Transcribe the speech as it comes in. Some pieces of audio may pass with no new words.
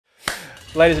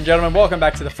Ladies and gentlemen, welcome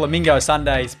back to the Flamingo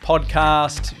Sundays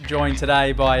podcast. Joined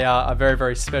today by a very,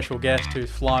 very special guest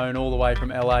who's flown all the way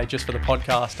from LA just for the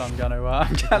podcast. I'm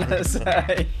gonna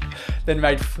say, then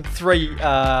made three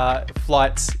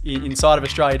flights inside of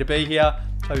Australia to be here.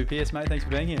 Tobi, Pearce, mate, thanks for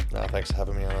being here. No, thanks for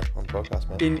having me on the podcast,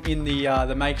 man. In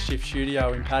the makeshift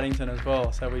studio in Paddington as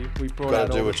well. So we brought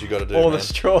out all the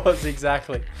straws,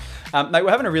 exactly. Mate,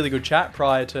 we're having a really good chat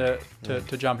prior to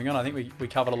jumping on. I think we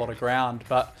covered a lot of ground,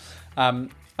 but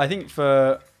I think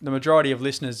for the majority of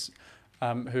listeners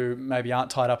who maybe aren't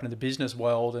tied up in the business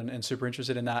world and super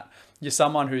interested in that, you're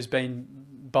someone who's been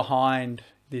behind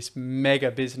this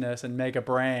mega business and mega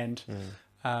brand.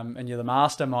 And you're the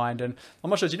mastermind. And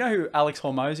I'm not sure, do you know who Alex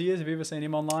Hormozi is? Have you ever seen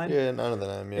him online? Yeah, none of the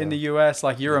name, yeah. In the US,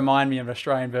 like you remind me of an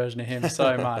Australian version of him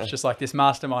so much, just like this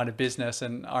mastermind of business.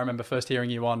 And I remember first hearing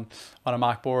you on a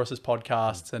Mark Boris's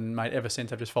podcast, and mate, ever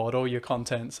since I've just followed all your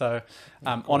content. So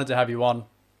honoured to have you on.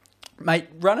 Mate,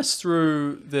 run us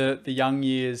through the young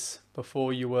years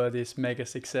before you were this mega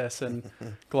success and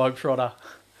globetrotter.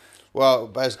 Well,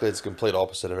 basically it's the complete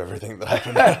opposite of everything that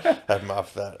happened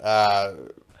after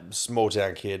that. Small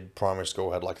town kid, primary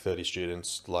school, had like 30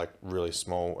 students, like really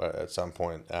small at some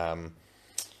point. I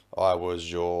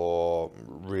was your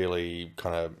really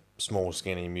kind of small,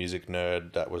 skinny music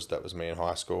nerd. That was me in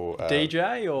high school.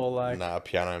 DJ or like? Nah,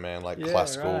 piano man, like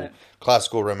Yeah,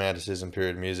 classical romanticism,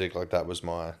 period music. Like that was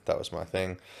my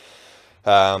thing.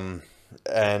 And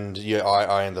yeah,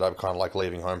 I ended up kind of like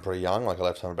leaving home pretty young. Like I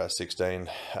left home about 16.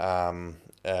 And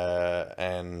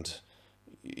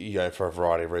you know, for a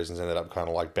variety of reasons, ended up kind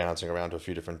of like bouncing around to a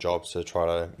few different jobs to try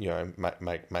to, you know,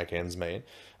 make ends meet.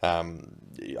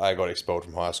 I got expelled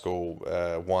from high school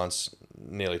once,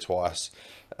 nearly twice,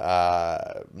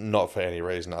 not for any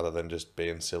reason other than just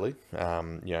being silly,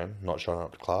 you know, not showing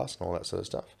up to class and all that sort of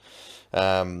stuff.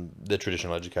 The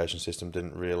traditional education system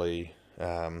didn't really...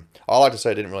 I like to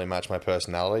say it didn't really match my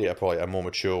personality. Probably a more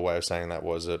mature way of saying that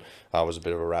was that I was a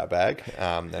bit of a rat bag,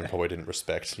 and probably didn't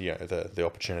respect, you know, the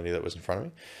opportunity that was in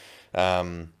front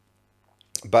of me.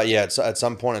 But yeah, at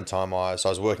some point in time, I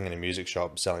was working in a music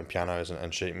shop selling pianos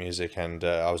and sheet music, and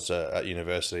I was at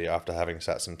university after having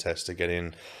sat some tests to get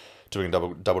in, doing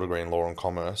double degree in law and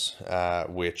commerce,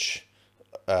 which.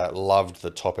 Loved the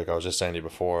topic. I was just saying to you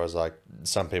before, I was like,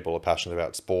 some people are passionate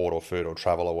about sport or food or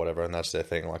travel or whatever, and that's their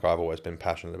thing. Like I've always been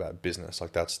passionate about business.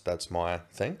 Like that's my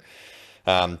thing.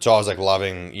 So I was like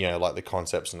loving, you know, like the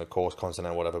concepts and the course content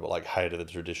and whatever, but like hated the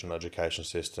traditional education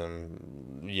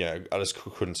system. You know, I just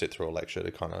couldn't sit through a lecture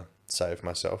to kind of save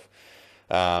myself.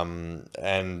 And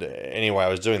anyway, I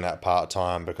was doing that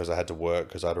part-time because I had to work,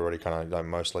 because I'd already kind of like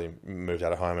mostly moved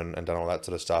out of home and done all that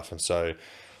sort of stuff. And so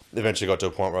eventually got to a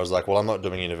point where I was like, well, I'm not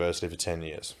doing university for 10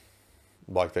 years.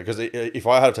 Like that, because if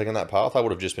I had taken that path, I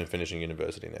would have just been finishing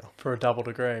university now. For a double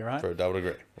degree, right? For a double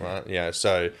degree, right? Yeah,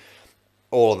 so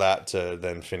all of that to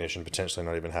then finish and potentially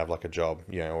not even have like a job,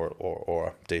 you know, or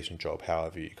a decent job,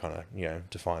 however you kind of, you know,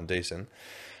 define decent.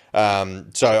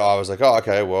 So I was like, oh,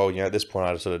 okay, well, you know, at this point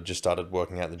I sort of just started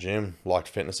working out in the gym, liked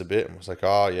fitness a bit, and was like,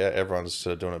 oh yeah, everyone's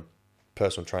sort of doing a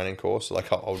personal training course,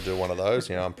 like I'll do one of those,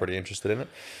 you know, I'm pretty interested in it.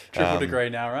 Triple degree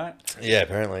now, right? Yeah,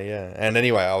 apparently, yeah. And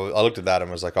anyway, I looked at that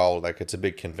and was like, oh, like it's a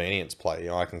big convenience play, you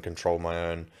know, I can control my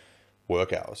own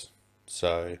work hours.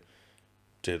 So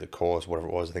do the course, whatever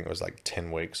it was, I think it was like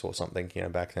 10 weeks or something, you know,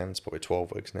 back then. It's probably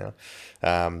 12 weeks now.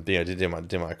 You know,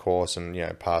 did my course and, you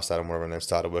know, passed that and whatever, and then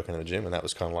started working in the gym, and that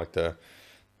was kind of like that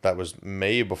was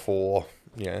me before,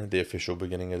 you know, the official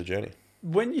beginning of the journey.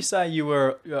 When you say you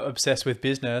were obsessed with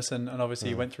business and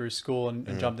obviously you went through school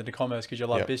and jumped into commerce because you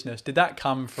love business, did that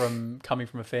come from coming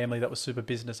from a family that was super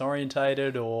business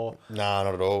orientated or? No,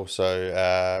 not at all.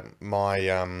 So my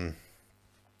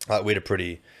we had a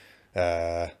pretty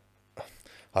I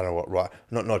don't know what, right,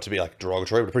 not to be like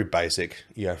derogatory, but a pretty basic,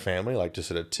 you know, family, like just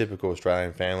sort of typical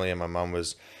Australian family. And my mum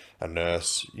was a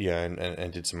nurse, you know,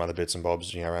 and did some other bits and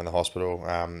bobs, you know, around the hospital,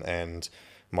 and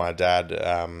my dad,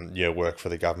 worked for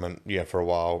the government, for a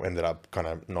while, ended up kind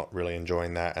of not really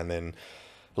enjoying that. And then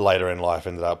later in life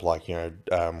ended up like,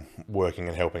 working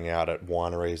and helping out at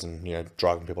wineries and,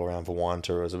 driving people around for wine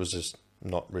tours. It was just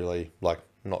not really like,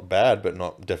 not bad, but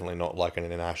definitely not like an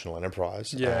international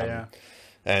enterprise. Yeah.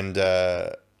 And,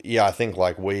 I think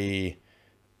like we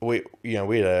had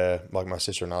like my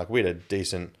sister and I, like we had a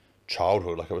decent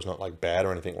childhood. Like it was not like bad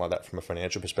or anything like that from a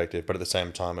financial perspective, but at the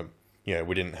same time,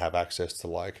 we didn't have access to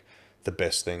like the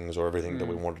best things or everything that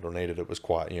we wanted or needed. It was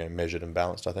quite, measured and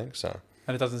balanced, I think. So.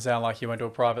 And it doesn't sound like you went to a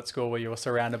private school where you were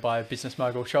surrounded by business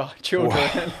mogul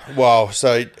children. Well,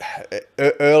 so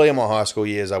early in my high school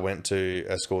years, I went to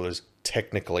a school that's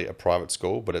technically a private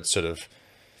school, but it's sort of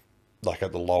like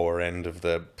at the lower end of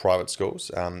the private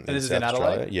schools in this is South in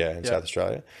Australia. Adelaide? Yeah, in South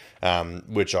Australia,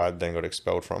 which I then got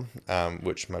expelled from,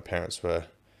 which my parents were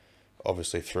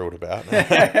obviously thrilled about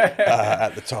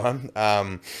at the time.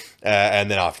 And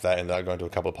then after that, ended up going to a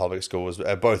couple of public schools,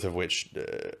 both of which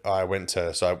I went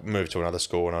to. So I moved to another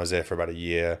school and I was there for about a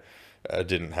year.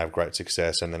 Didn't have great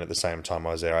success, and then at the same time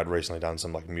I was there, I'd recently done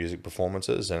some like music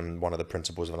performances, and one of the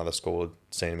principals of another school had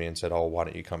seen me and said, "Oh, why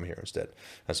don't you come here instead?"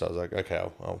 And so I was like, "Okay,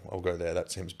 I'll go there.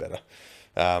 That seems better."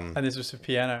 And this was for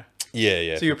piano.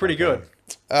 Yeah. So you're pretty good.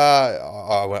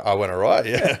 I went alright.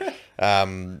 Yeah.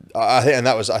 I think, and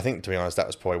that was, I think, to be honest, that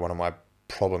was probably one of my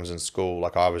problems in school.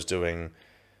 Like I was doing,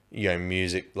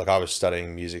 music. Like I was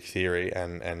studying music theory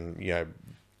and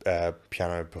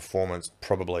piano performance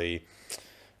probably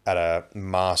at a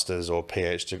master's or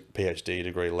PhD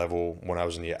degree level when I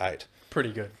was in year 8.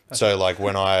 Pretty good. So like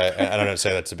when and I don't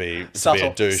say that to be a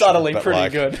douche, subtly but pretty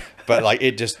like, good. But like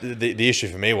it just the issue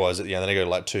for me was that then I go to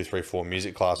like 2, 3, 4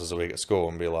 music classes a week at school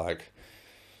and be like,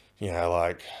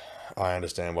 like I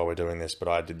understand why we're doing this, but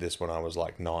I did this when I was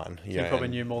like 9. You probably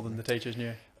knew more than the teachers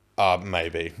knew.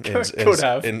 Maybe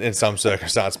in some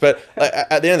circumstance, but like,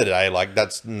 at the end of the day, like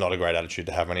that's not a great attitude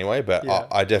to have anyway. But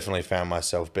I definitely found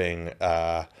myself being,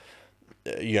 probably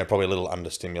a little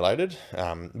understimulated,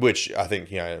 which I think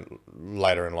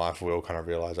later in life we'll kind of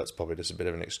realize that's probably just a bit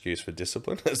of an excuse for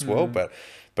discipline as well. But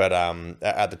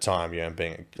at the time,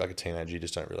 being like a teenager, you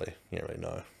just don't really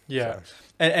know. Yeah, so.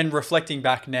 And reflecting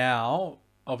back now.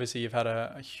 Obviously, you've had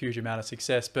a huge amount of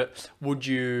success, but would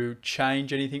you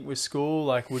change anything with school?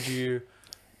 Like, would you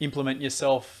implement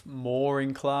yourself more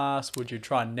in class? Would you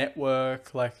try and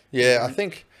network? Like, yeah, I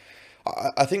think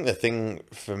the thing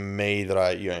for me that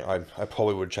I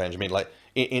probably would change. I mean, like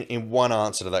in one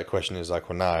answer to that question is like,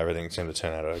 well, no, everything seemed to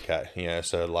turn out okay.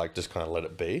 So like just kind of let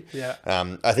it be. Yeah.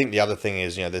 I think the other thing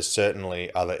is there's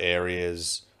certainly other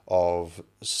areas of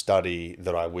study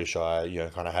that I wish I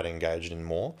kind of had engaged in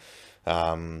more.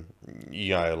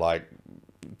 Like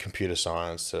computer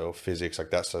science or physics,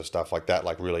 like that sort of stuff, like that,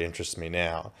 like really interests me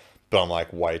now, but I'm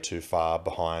like way too far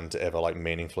behind to ever like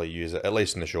meaningfully use it, at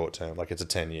least in the short term. Like it's a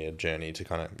 10-year journey to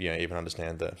kind of, even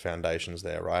understand the foundations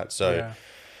there. Right. So,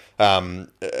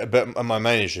 but my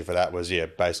main issue for that was,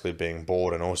 basically being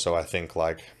bored. And also I think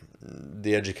like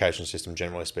the education system,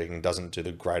 generally speaking, doesn't do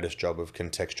the greatest job of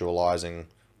contextualizing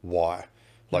why,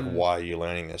 like, why are you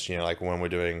learning this? Like when we're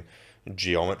doing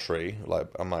geometry, like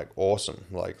I'm like, awesome,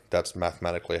 like that's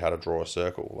mathematically how to draw a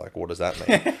circle, like what does that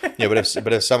mean?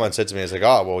 But if someone said to me, it's like,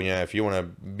 oh well, if you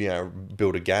want to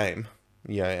build a game,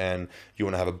 and you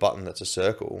want to have a button that's a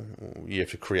circle, you have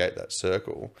to create that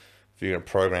circle. If you're going to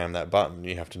program that button,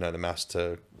 you have to know the maths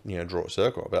to draw a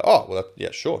circle. But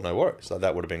sure, no worries. Like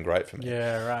that would have been great for me.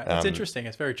 Yeah, right. It's interesting.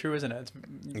 It's very true, isn't it?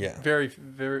 It's very,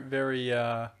 very, very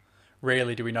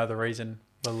rarely do we know the reason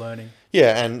we're learning.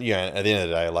 Yeah, and at the end of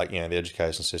the day, like the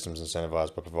education system's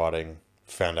incentivized by providing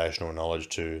foundational knowledge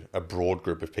to a broad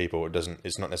group of people.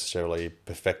 It's not necessarily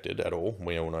perfected at all.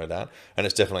 We all know that, and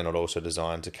it's definitely not also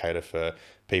designed to cater for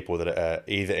people that are at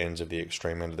either ends of the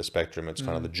extreme end of the spectrum. It's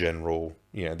kind of the general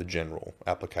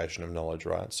application of knowledge,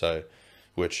 right? So,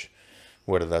 which,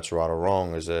 whether that's right or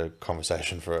wrong, is a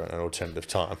conversation for an alternative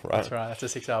time, right? That's right.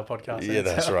 That's a 6-hour podcast. Yeah,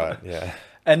 that's right. Yeah,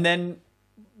 and then.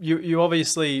 You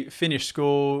obviously finished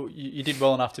school. You did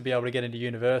well enough to be able to get into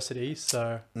university.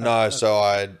 So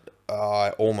so I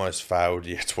almost failed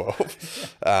year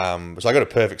 12. So I got a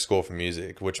perfect score for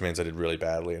music, which means I did really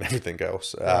badly in everything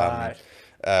else. Right.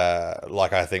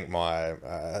 Like I think my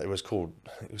it was called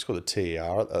the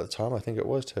TER at the time. I think it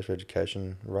was tertiary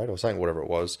education rate or something, whatever it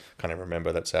was. Can't even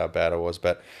remember. That's how bad I was.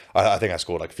 But I think I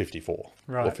scored like 54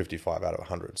 or 55 out of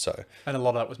 100. So and a lot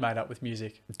of that was made up with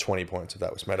music. 20 points of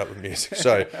that was made up with music.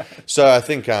 So I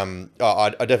think I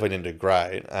definitely didn't do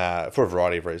great for a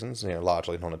variety of reasons.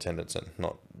 Largely non-attendance and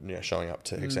not showing up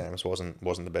to exams wasn't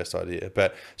the best idea.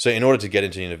 But so in order to get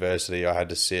into university, I had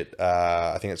to sit.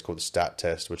 I think it's called the STAT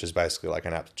test, which is basically like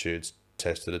an aptitudes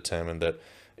test to determine that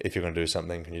if you're going to do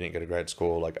something and you didn't get a great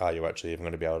score, like are you actually even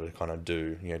going to be able to kind of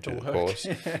do the course?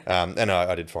 And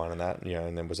I did fine in that,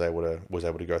 and then was able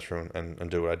to go through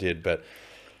and do what I did. But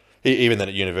even then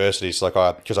at university, so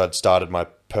like because I'd started my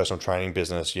personal training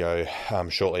business,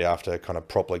 shortly after kind of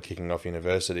properly kicking off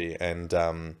university, and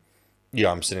I'm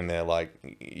sitting there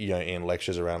like in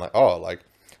lectures around like, oh, like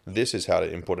this is how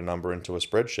to input a number into a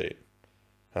spreadsheet,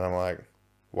 and I'm like,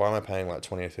 why am I paying like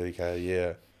 20 or 30K a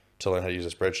year to learn how to use a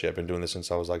spreadsheet? I've been doing this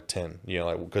since I was like 10,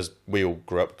 because we all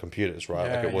grew up with computers,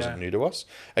 right? Like it wasn't new to us.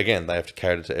 Again, they have to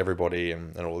cater to everybody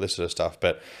and all this sort of stuff.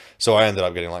 But so I ended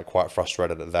up getting like quite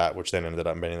frustrated at that, which then ended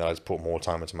up meaning that I just put more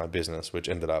time into my business, which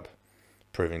ended up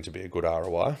proving to be a good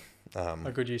ROI.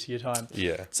 a good use of your time.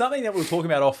 Yeah. Something that we were talking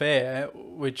about off air,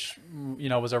 which, you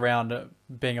know, was around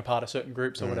being a part of certain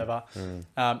groups or whatever,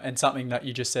 and something that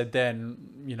you just said then,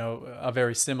 you know, are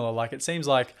very similar. Like, it seems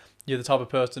like you're the type of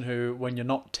person who, when you're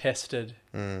not tested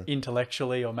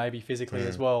intellectually or maybe physically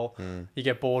as well, you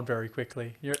get bored very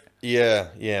quickly.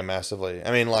 Yeah, massively.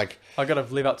 I mean, like, I got to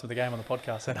live up to the game on the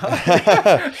podcast, and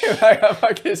if I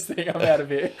make this thing, I'm out of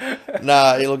here.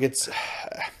 Look,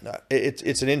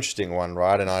 it's an interesting one,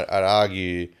 right? And I'd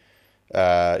argue,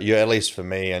 at least for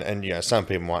me, and you know, some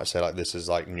people might say like this is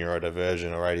like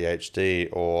neurodivergent or ADHD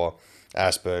or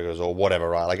Asperger's or whatever,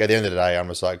 right? Like, at the end of the day, I'm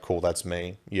just like, cool, that's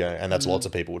me, you know, and that's lots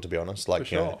of people, to be honest. Like,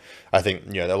 For you know, sure. I think,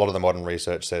 you know, a lot of the modern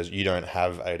research says you don't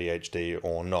have ADHD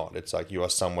or not. It's like you are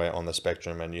somewhere on the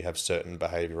spectrum and you have certain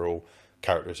behavioral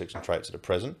characteristics and traits that are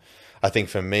present. I think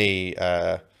for me,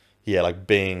 like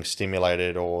being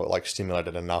stimulated or like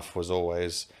stimulated enough was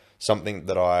always something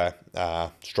that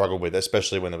I struggled with,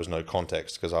 especially when there was no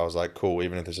context, because I was like, cool,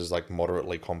 even if this is like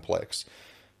moderately complex,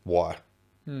 why?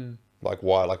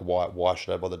 Why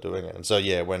should I bother doing it? And so,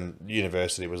 yeah, when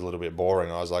university was a little bit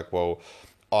boring, I was like, well,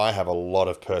 I have a lot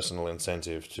of personal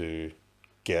incentive to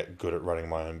get good at running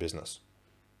my own business.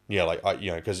 Yeah, like,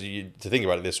 because to think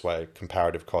about it this way,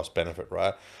 comparative cost benefit,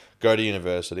 right? Go to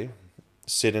university,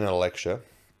 sit in a lecture,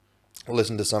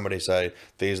 listen to somebody say,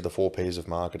 these are the 4 Ps of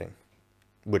marketing,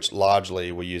 which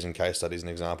largely were using case studies and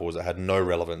examples that had no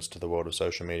relevance to the world of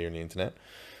social media and the internet,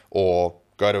 or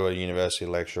go to a university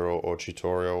lecture or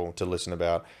tutorial to listen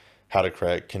about how to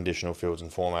create conditional fields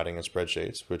and formatting and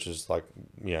spreadsheets, which is like,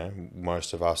 you know,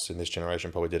 most of us in this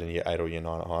generation probably did in year 8 or year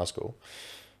 9 at high school.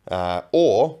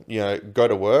 Or, you know, go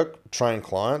to work, train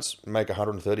clients, make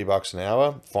 $130 an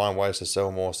hour, find ways to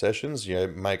sell more sessions, you know,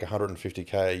 make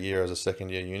 $150K a year as a second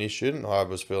year uni student. I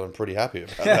was feeling pretty happy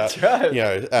about that. That's right. You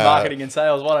know, Marketing and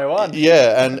sales 101.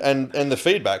 Yeah. And the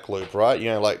feedback loop, right? You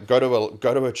know, like go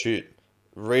to a tute,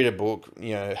 read a book,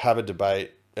 you know, have a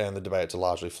debate, and the debates are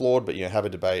largely flawed, but, you know, have a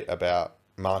debate about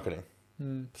marketing,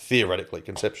 theoretically,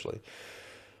 conceptually.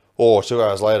 Or 2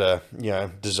 hours later, you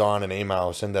know, design an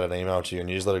email, send out an email to your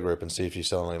newsletter group and see if you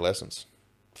sell any lessons.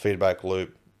 Feedback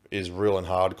loop is real and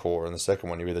hardcore. And the second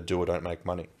one, you either do or don't make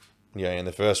money. Yeah, in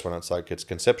the first one, it's like, it's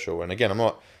conceptual. And again, I'm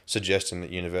not suggesting that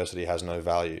university has no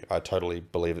value. I totally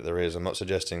believe that there is. I'm not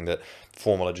suggesting that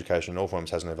formal education in all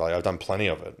forms has no value. I've done plenty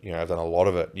of it. You know, I've done a lot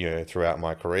of it, you know, throughout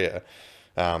my career.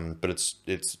 But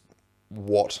it's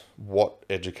what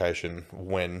education,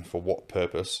 when, for what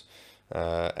purpose,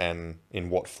 and in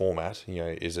what format, you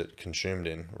know, is it consumed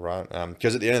in, right?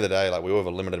 Because at the end of the day, like, we all have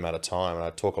a limited amount of time, and I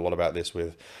talk a lot about this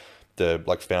with the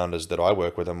like founders that I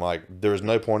work with. I'm like, there is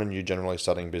no point in you generally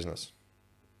studying business.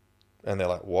 And they're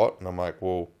like, what? And I'm like,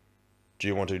 well, do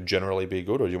you want to generally be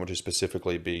good, or do you want to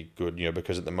specifically be good? You know,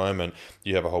 because at the moment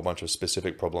you have a whole bunch of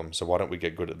specific problems. So why don't we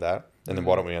get good at that? And then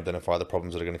why don't we identify the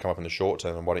problems that are going to come up in the short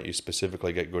term? And why don't you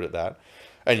specifically get good at that?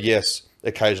 And yes,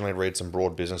 occasionally read some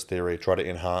broad business theory, try to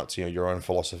enhance, you know, your own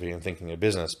philosophy and thinking of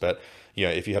business. But, you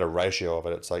know, if you had a ratio of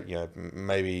it, it's like, you know,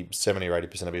 maybe 70 or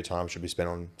 80% of your time should be spent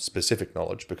on specific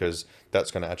knowledge, because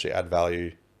that's going to actually add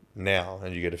value now,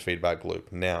 and you get a feedback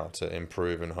loop now to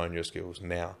improve and hone your skills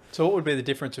now. So what would be the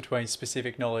difference between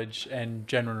specific knowledge and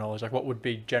general knowledge? Like, what would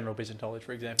be general business knowledge,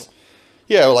 for example?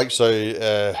 Yeah, like,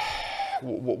 so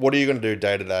what are you going to do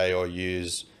day to day or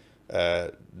use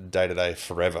day to day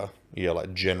forever? Yeah,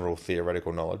 like general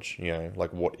theoretical knowledge, you know,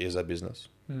 like what is a business?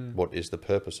 What is the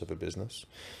purpose of a business?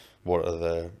 What are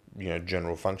the, you know,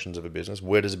 general functions of a business?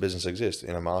 Where does a business exist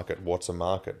in a market? What's a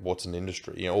market? What's an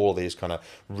industry? You know, all these kind of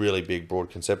really big,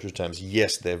 broad conceptual terms.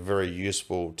 Yes, they're very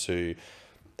useful to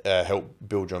help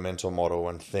build your mental model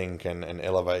and think and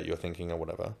elevate your thinking or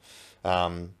whatever.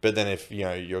 But then if, you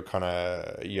know, you're kind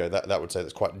of, you know, that would say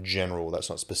that's quite general.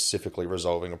 That's not specifically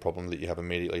resolving a problem that you have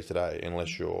immediately today,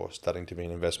 unless you're studying to be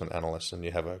an investment analyst and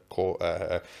you have a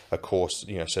course,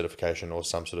 you know, certification or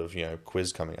some sort of, you know,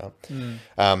 quiz coming up. You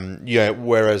know,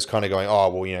 whereas kind of going, oh,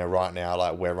 well, you know, right now,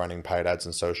 like, we're running paid ads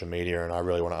and social media, and I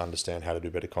really want to understand how to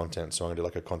do better content. So I'm going to do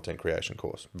like a content creation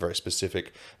course, very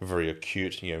specific, very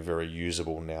acute, you know, very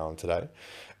usable now and today.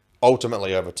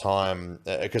 Ultimately, over time,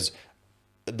 because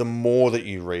the more that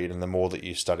you read and the more that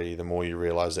you study, the more you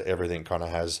realize that everything kind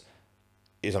of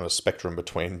is on a spectrum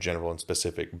between general and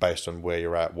specific based on where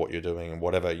you're at, what you're doing, and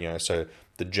whatever, you know. So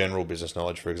the general business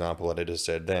knowledge, for example, that it has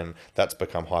said then, that's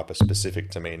become hyper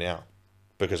specific to me now,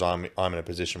 because I'm in a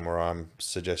position where I'm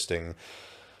suggesting,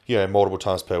 you know, multiple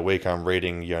times per week, I'm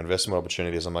reading, you know, investment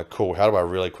opportunities. I'm like, cool, how do I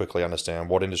really quickly understand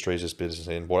what industry is this business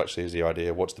in? What actually is the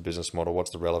idea? What's the business model? What's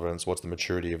the relevance? What's the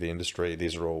maturity of the industry?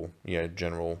 These are all, you know,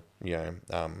 general, you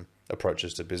know,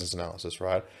 approaches to business analysis,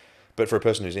 right? But for a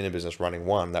person who's in a business running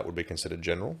one, that would be considered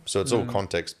general. So it's all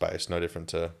context based, no different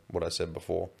to what I said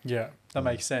before. Yeah, that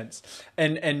makes sense.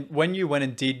 And when you went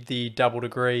and did the double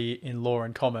degree in law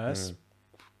and commerce,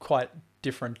 quite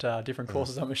different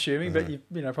courses, I'm assuming, but you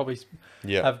know probably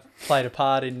have played a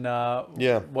part in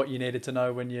what you needed to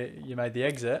know when you made the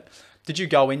exit. Did you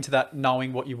go into that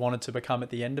knowing what you wanted to become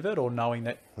at the end of it, or knowing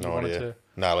that you wanted to?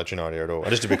 No, literally no idea at all. And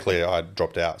just to be clear, I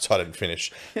dropped out, so I didn't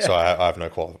finish. So I have no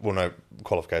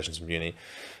qualifications from uni.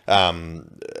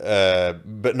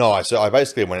 But no, so I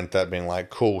basically went into that being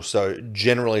like, cool. So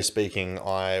generally speaking,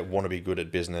 I want to be good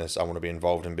at business. I want to be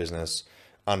involved in business.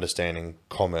 Understanding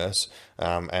commerce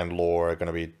and law are going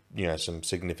to be, you know, some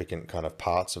significant kind of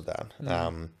parts of that.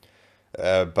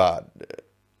 But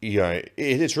you know,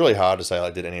 it's really hard to say,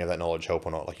 like, did any of that knowledge help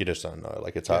or not? Like, you just don't know.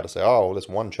 Like, it's hard to say, oh, well, there's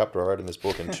one chapter I read in this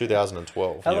book in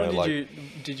 2012. How long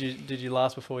did you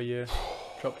last before you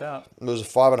dropped out? It was a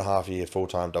 5.5 year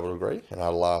full-time double degree, and I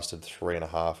lasted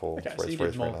 3.5 or okay, three, so you three,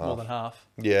 did more 3.5. than half.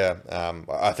 Yeah,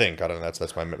 I think, I don't know,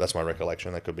 that's my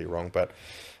recollection. That could be wrong, but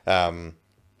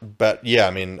yeah,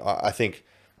 I mean, I think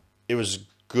it was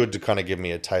good to kind of give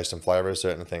me a taste and flavor of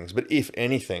certain things. But if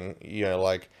anything, you know,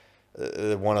 like,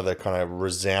 one of the kind of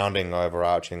resounding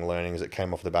overarching learnings that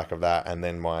came off the back of that, and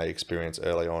then my experience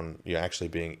early on, you know, actually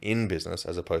being in business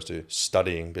as opposed to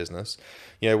studying business,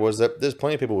 you know, was that there's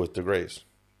plenty of people with degrees,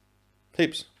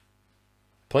 heaps,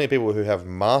 plenty of people who have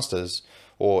masters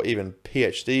or even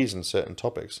PhDs in certain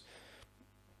topics.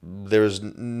 There is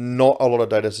not a lot of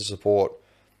data to support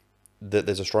that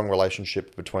there's a strong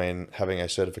relationship between having a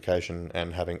certification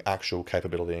and having actual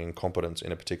capability and competence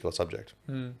in a particular subject.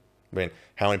 I mean,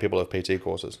 how many people have PT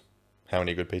courses? How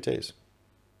many good PTs?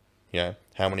 You know,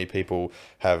 how many people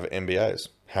have MBAs?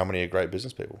 How many are great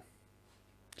business people?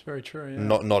 It's very true.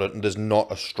 Yeah. There's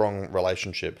not a strong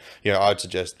relationship. You know, I'd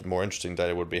suggest the more interesting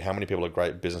data would be how many people are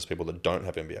great business people that don't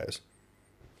have MBAs.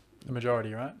 The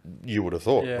majority, right? You would have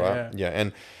thought, right? Yeah.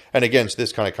 And again, so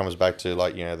this kind of comes back to,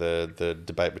 like, you know, the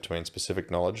debate between specific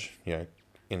knowledge, you know,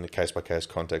 in the case by case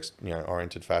context, you know,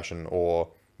 oriented fashion, or,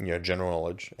 you know, general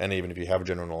knowledge. And even if you have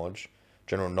general knowledge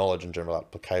and general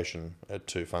application are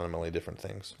two fundamentally different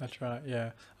things. That's right.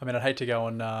 Yeah. I mean, I'd hate to go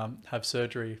and have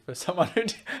surgery for someone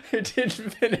who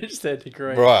didn't finish their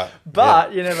degree. Right.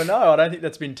 But you never know. I don't think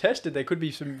that's been tested. There could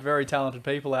be some very talented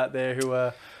people out there who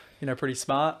are, you know, pretty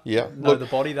smart. Yeah. Know the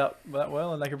body that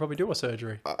well, and they could probably do a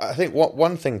surgery. I think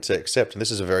one thing to accept, and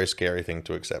this is a very scary thing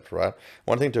to accept, right?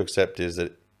 One thing to accept is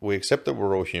that we accept that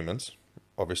we're all humans,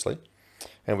 obviously.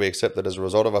 And we accept that as a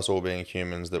result of us all being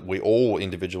humans, that we all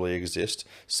individually exist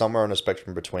somewhere on a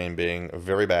spectrum between being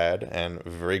very bad and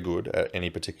very good at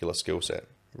any particular skill set,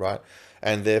 right?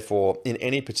 And therefore, in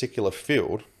any particular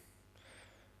field,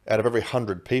 out of every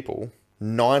 100 people,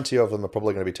 90 of them are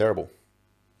probably going to be terrible.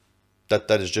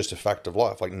 That is just a fact of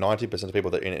life. Like 90% of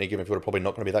people that in any given field are probably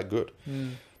not going to be that good.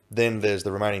 Then there's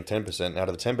the remaining 10%. Out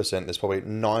of the 10%, there's probably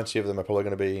 90 of them are probably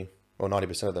going to be, or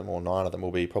 90% of them, or 9 of them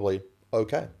will be probably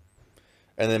okay.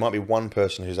 And there might be one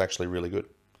person who's actually really good.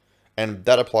 And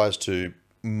that applies to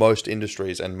most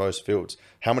industries and most fields.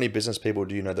 How many business people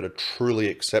do you know that are truly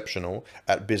exceptional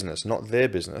at business? Not their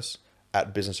business,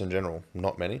 at business in general.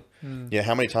 Not many. Yeah,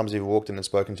 how many times have you walked in and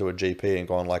spoken to a GP and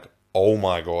gone like, oh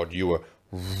my God, you were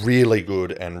really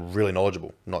good and really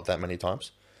knowledgeable? Not that many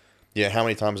times. Yeah, how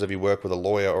many times have you worked with a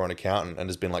lawyer or an accountant and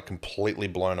has been like completely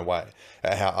blown away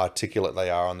at how articulate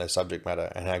they are on their subject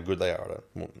matter and how good they are at it?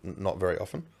 Well, not very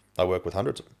often. I work with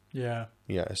hundreds of them. Yeah.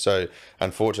 Yeah. So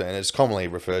unfortunately, and it's commonly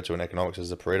referred to in economics as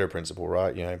the Pareto principle,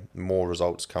 right? You know, more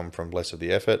results come from less of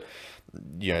the effort,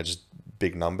 you know, just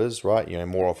big numbers, right? You know,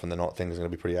 more often than not, things are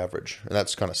going to be pretty average. And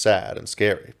that's kind of sad and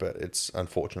scary, but it's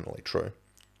unfortunately true.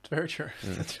 It's very true.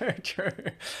 It's very true.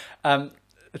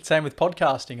 It's same with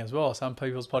podcasting as well. Some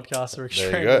people's podcasts are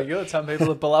extremely good. Some people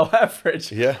are below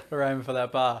average. Yeah. We're aiming for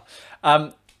that bar.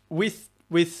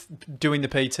 With doing the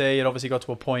PT, it obviously got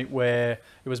to a point where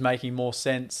it was making more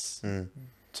sense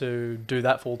to do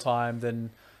that full time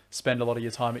than spend a lot of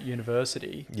your time at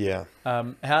university. Yeah.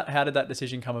 How did that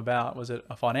decision come about? Was it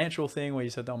a financial thing where you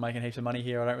said, I'm making heaps of money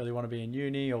here, I don't really want to be in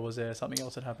uni, or was there something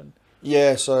else that happened?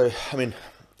 Yeah. So, I mean,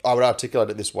 I would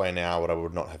articulate it this way now, but I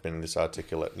would not have been this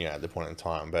articulate, you know, at the point in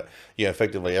time. But yeah,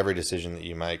 effectively every decision that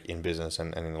you make in business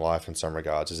and in life in some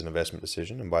regards is an investment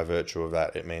decision. And by virtue of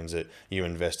that, it means that you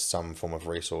invest some form of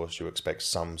resource, you expect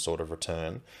some sort of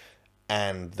return,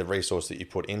 and the resource that you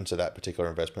put into that particular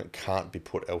investment can't be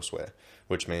put elsewhere,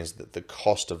 which means that the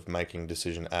cost of making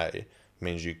decision A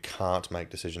means you can't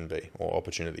make decision B, or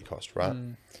opportunity cost, right?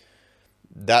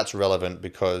 That's relevant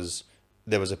because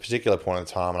there was a particular point in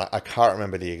time, and I can't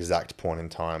remember the exact point in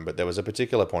time, but there was a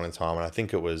particular point in time, and I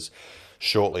think it was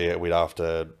shortly we'd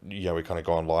after, you know, we kind of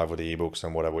gone live with the ebooks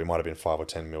and whatever, we might have been 5 or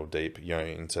 10 mil deep, you know,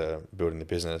 into building the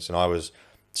business. And I was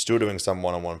still doing some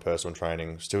one-on-one personal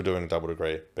training, still doing a double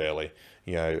degree, barely,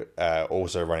 you know,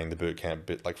 also running the boot camp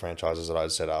bit like franchises that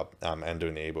I'd set up, and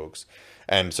doing the ebooks.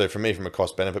 And so for me, from a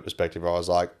cost benefit perspective, I was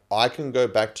like, I can go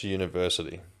back to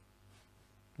university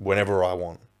whenever I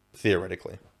want,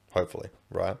 theoretically, hopefully,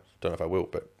 right? Don't know if I will,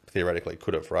 but theoretically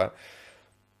could have, right?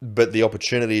 But the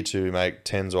opportunity to make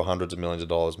tens or hundreds of millions of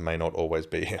dollars may not always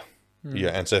be here. Yeah,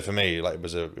 and so for me, like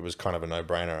it was kind of a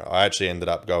no-brainer. I actually ended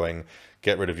up going,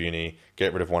 get rid of uni,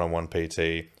 get rid of one-on-one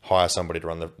PT, hire somebody to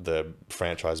run the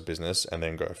franchise business, and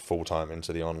then go full-time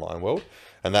into the online world.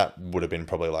 And that would have been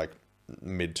probably like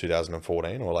mid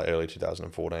 2014 or like early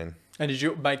 2014. And did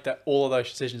you make all of those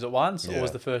decisions at once, or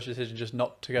was the first decision just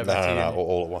not to go back to uni? No,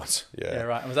 all at once. Yeah. Yeah,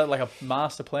 right. And was that like a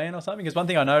master plan or something? Because one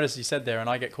thing I noticed you said there, and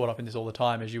I get caught up in this all the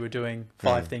time, is you were doing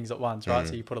 5 things at once, right?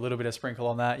 So you put a little bit of sprinkle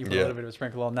on that, you put a little bit of a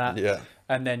sprinkle on that,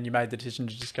 and then you made the decision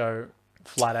to just go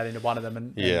flat out into one of them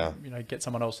and you know, get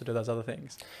someone else to do those other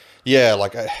things. Yeah,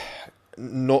 like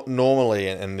normally,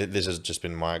 and this has just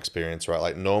been my experience, right?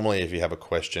 Like normally, if you have a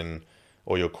question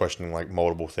or you're questioning like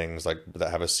multiple things like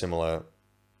that have a similar,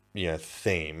 you know,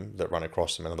 theme that run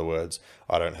across them. In other words,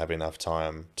 I don't have enough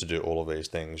time to do all of these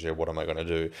things. Yeah, what am I going to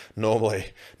do? Normally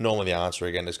the answer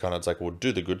again is kind of, it's like, well,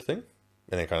 do the good thing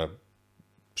and then kind of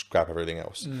scrap everything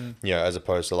else. Yeah, as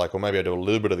opposed to like, well, maybe I do a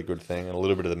little bit of the good thing and a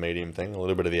little bit of the medium thing, a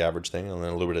little bit of the average thing, and then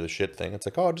a little bit of the shit thing. It's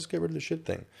like, oh, I'll just get rid of the shit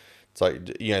thing. It's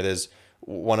like, you know, there's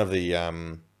one of the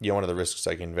one of the risks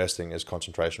like investing is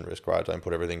concentration risk, right? Don't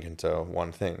put everything into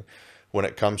one thing. When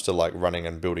it comes to like running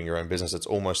and building your own business, it's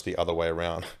almost the other way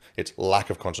around. It's lack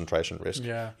of concentration risk.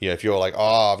 Yeah. Yeah. If you're like,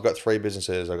 oh, I've got 3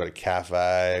 businesses, I've got a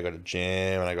cafe, I've got a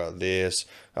gym, and I got this,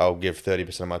 I'll give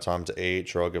 30% of my time to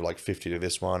each, or I'll give like 50 to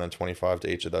this one and 25 to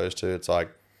each of those two. It's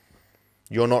like,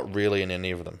 you're not really in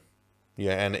any of them.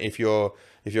 Yeah. And if your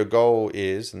goal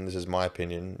is, and this is my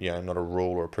opinion, you know, not a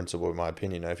rule or a principle in my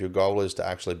opinion, if your goal is to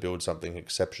actually build something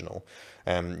exceptional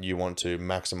and you want to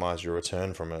maximize your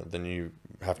return from it, then you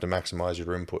have to maximize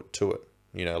your input to it.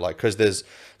 You know, like, because there's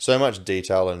so much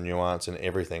detail and nuance in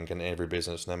everything in every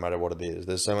business, no matter what it is.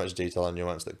 There's so much detail and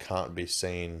nuance that can't be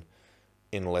seen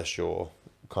unless you're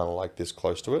kind of like this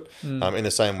close to it. In the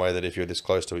same way that if you're this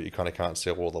close to it, you kind of can't see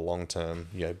all the long-term,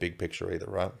 you know, big picture either,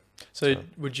 right? So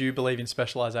would you believe in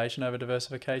specialization over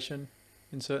diversification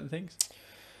in certain things?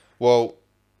 Well,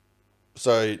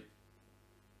 so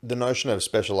the notion of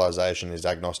specialization is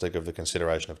agnostic of the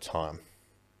consideration of time,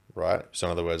 right? So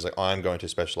in other words, like, I'm going to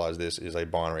specialize this is a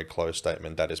binary closed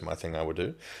statement. That is my thing I would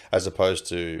do, as opposed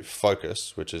to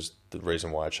focus, which is the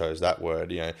reason why I chose that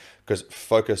word, you know, because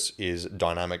focus is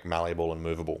dynamic, malleable, and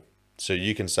movable. So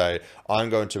you can say, I'm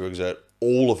going to exert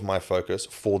all of my focus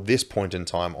for this point in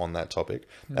time on that topic,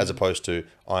 as opposed to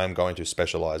I'm going to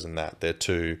specialize in that. They're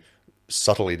two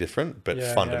subtly different, but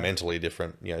fundamentally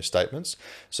different, you know, statements.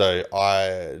 So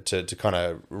to kind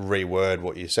of reword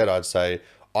what you said, I'd say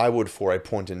I would, for a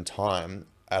point in time,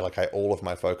 allocate all of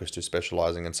my focus to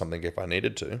specializing in something if I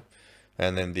needed to.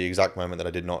 And then the exact moment that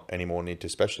I did not anymore need to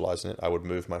specialize in it, I would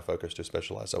move my focus to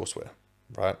specialize elsewhere,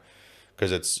 right?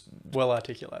 Because it's well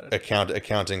articulated.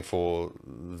 Accounting for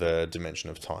the dimension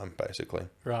of time, basically.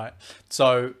 Right.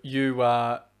 So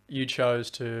you chose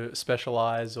to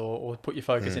specialize or put your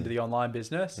focus into the online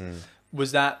business.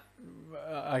 Was that,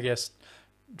 I guess,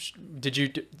 did you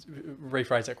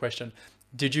rephrase that question?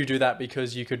 Did you do that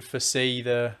because you could foresee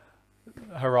the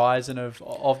horizon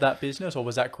of that business, or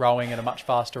was that growing at a much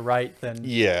faster rate than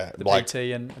the PT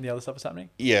and the other stuff was happening?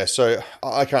 Yeah, so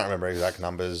I can't remember exact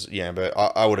numbers, but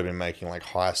I would have been making like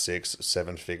high 6,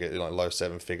 7 figures, like low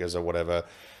 7 figures or whatever,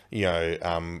 you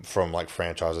know, from like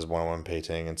franchises, one-on-one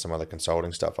PTing and some other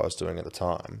consulting stuff I was doing at the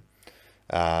time.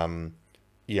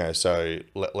 You know, so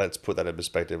let's put that in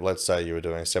perspective. Let's say you were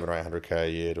doing 700 or 800K a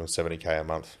year, doing 70K a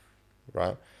month,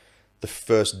 right? The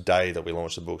first day that we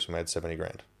launched the books, we made 70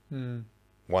 grand.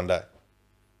 One day.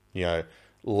 You know,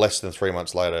 less than 3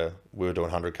 months later, we were doing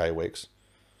 100K weeks.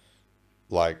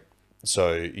 Like,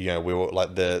 so, you know, we were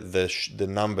like the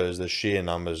numbers, the sheer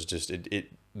numbers, just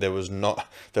there was not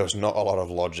a lot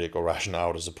of logic or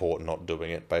rationale to support not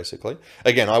doing it, basically.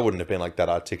 Again, I wouldn't have been like that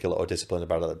articulate or disciplined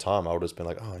about it at the time. I would have just been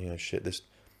like, oh, you know, shit, this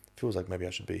feels like maybe I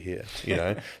should be here, you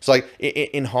know? It's like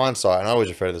in hindsight, and I always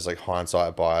refer to this like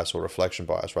hindsight bias or reflection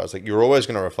bias, right? It's like you're always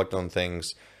going to reflect on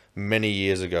things many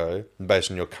years ago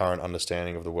based on your current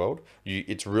understanding of the world.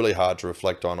 It's really hard to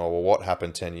reflect on, well, what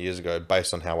happened 10 years ago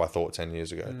based on how I thought 10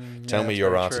 years ago. Tell me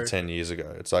your answer 10 years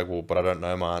ago. It's like, well, but I don't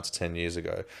know my answer 10 years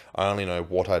ago. I only know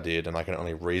what I did, and I can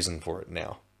only reason for it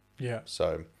now. Yeah.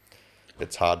 So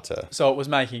it's hard to. So it was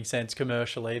making sense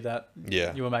commercially that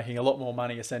Yeah. you were making a lot more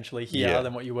money essentially here Yeah.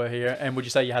 than what you were here. And would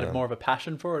you say you had more of a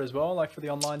passion for it as well, like for the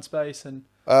online space? And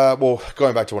Well,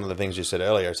 going back to one of the things you said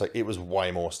earlier, it's like it was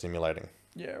way more stimulating.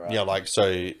 yeah, right. You know, like,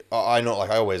 so I not like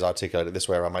I always articulate it this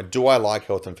way. I'm like, do I like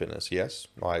health and fitness? Yes.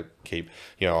 I keep,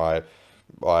 you know,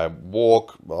 I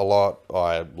walk a lot.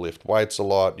 I lift weights a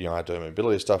lot. You know, I do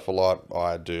mobility stuff a lot.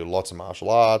 I do lots of martial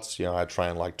arts. You know, I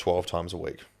train like 12 times a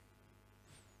week.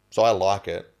 So I like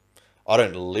it. I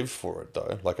don't live for it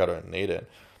though. Like I don't need it.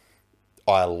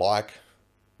 I like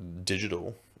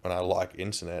digital and I like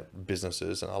internet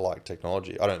businesses and I like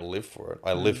technology. I don't live for it.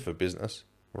 I live for business,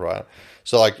 right?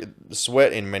 So like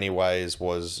Sweat in many ways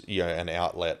was, you know, an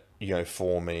outlet, you know,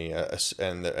 for me,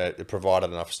 and it provided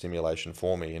enough stimulation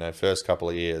for me. You know, first couple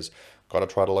of years, got to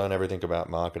try to learn everything about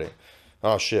marketing.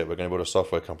 Oh shit, we're going to build a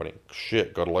software company.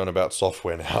 Shit, got to learn about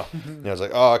software now. You know, it's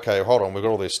like, oh, okay, hold on, we've got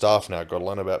all these staff now. Got to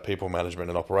learn about people management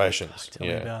and operations. Tell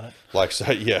me about it. Like,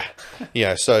 so, yeah.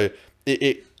 Yeah, so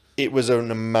it was an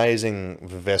amazing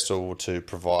vessel to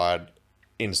provide,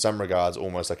 in some regards,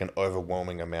 almost like an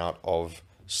overwhelming amount of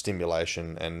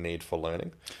stimulation and need for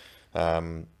learning.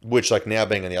 Which, like, now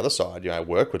being on the other side, you know, I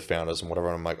work with founders and whatever,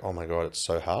 and I'm like, oh my God, it's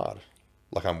so hard.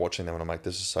 Like, I'm watching them and I'm like,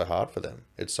 this is so hard for them.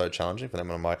 It's so challenging for them.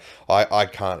 And I'm like, I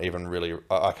can't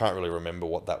really remember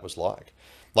what that was like.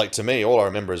 Like, to me, all I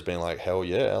remember is being like, hell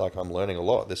yeah, like, I'm learning a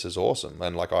lot. This is awesome.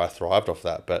 And like, I thrived off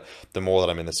that. But the more that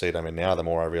I'm in the seat I'm in now, the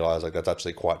more I realize like that's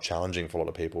actually quite challenging for a lot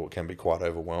of people. It can be quite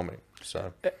overwhelming.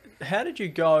 So how did you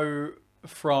go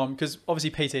from, because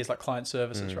obviously PT is like client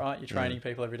services, right? You're training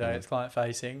people every day. It's client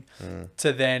facing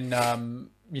to then,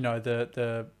 you know,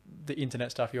 the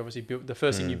internet stuff you obviously built. The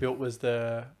first thing you built was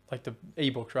the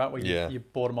ebooks, right? Where you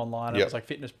bought them online. It was like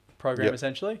fitness program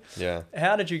essentially. Yeah.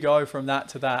 How did you go from that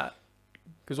to that?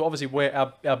 Because obviously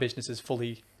our business is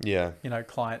fully, you know,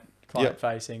 client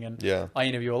facing, and I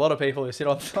interview a lot of people who sit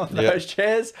on those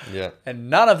chairs,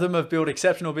 and none of them have built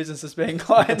exceptional businesses being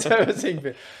client servicing.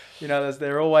 But you know,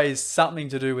 they're always something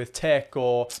to do with tech,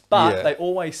 but they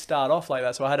always start off like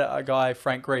that. So I had a guy,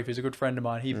 Frank Grief, who's a good friend of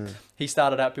mine. He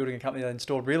started out building a company that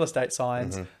installed real estate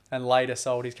signs, and later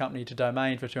sold his company to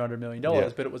Domain for $200 million.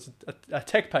 But it was a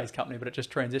tech-based company, but it just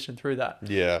transitioned through that.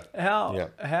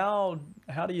 How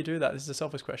do you do that? This is a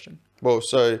selfish question. Well,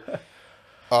 so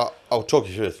I'll talk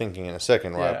you through the thinking in a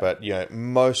second, right? But you know,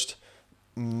 most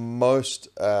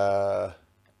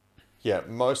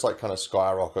like kind of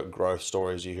skyrocket growth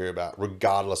stories you hear about,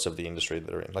 regardless of the industry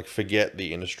that they're in, like forget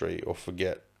the industry or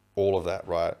forget all of that,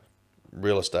 right?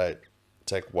 Real estate,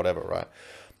 tech, whatever, right?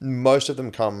 Most of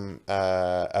them come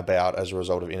about as a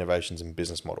result of innovations in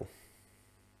business model,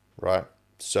 right?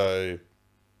 So,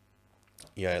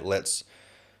 you know, let's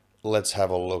have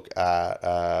a look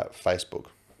at Facebook,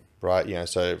 right? You know,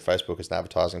 so Facebook is an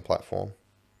advertising platform,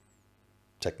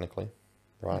 technically,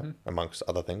 right? Amongst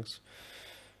other things.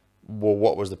 Well,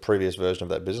 what was the previous version of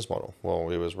that business model? Well,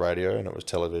 it was radio and it was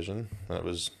television and it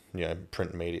was, you know,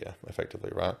 print media effectively,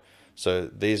 right? So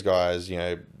these guys, you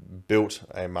know, built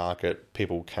a market,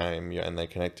 people came, you know, and they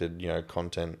connected, you know,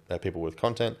 people with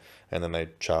content, and then they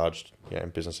charged, you know,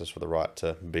 businesses for the right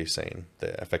to be seen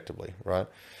there effectively, right?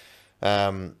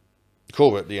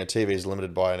 Cool, but, you know, TV is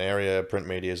limited by an area, print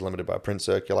media is limited by print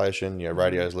circulation, you know,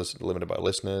 radio is limited by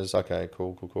listeners. Okay,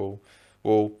 cool.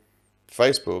 Well,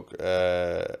 Facebook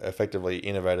effectively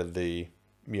innovated the,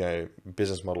 you know,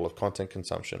 business model of content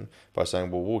consumption by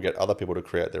saying, well, we'll get other people to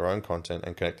create their own content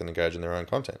and connect and engage in their own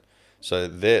content. So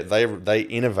they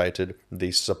innovated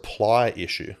the supply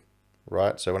issue,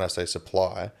 right? So when I say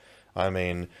supply, I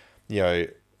mean, you know,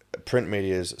 print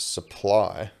media's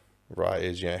supply, right,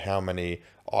 is, you know, how many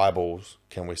eyeballs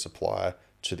can we supply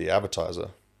to the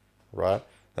advertiser, right?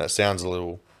 And that sounds a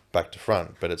little back to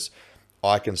front, but it's,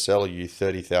 I can sell you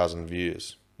 30,000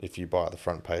 views if you buy the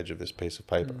front page of this piece of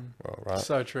paper, right?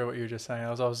 So true what you were just saying. I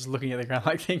was looking at the ground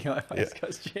like thinking like, this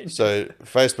guy's genius. So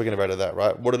Facebook innovated that,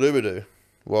 right? What did Uber do?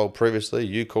 Well, previously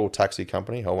you call taxi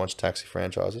company, a whole bunch of taxi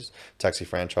franchises. Taxi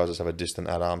franchises have a distant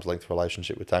at arm's length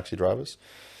relationship with taxi drivers.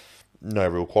 No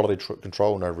real quality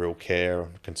control, no real care,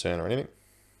 concern or anything.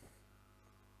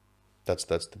 That's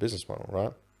the business model,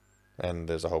 right? And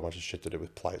there's a whole bunch of shit to do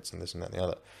with plates and this and that and the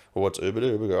other. Well, what's Uber do?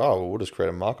 Uber go, oh, well, we'll just create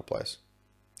a marketplace.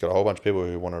 Got a whole bunch of people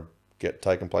who want to get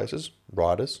taken places,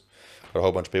 riders. Got a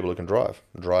whole bunch of people who can drive,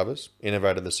 drivers.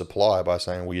 Innovated the supply by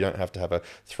saying, well, you don't have to have a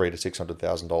 $300,000 to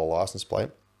 $600,000 license plate.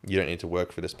 You don't need to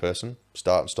work for this person.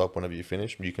 Start and stop whenever you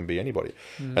finish. You can be anybody.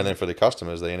 And then for the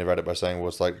customers, they innovated by saying, well,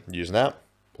 it's like, use an app,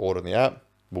 order in the app,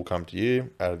 we'll come to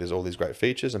you. There's all these great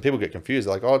features. And people get confused.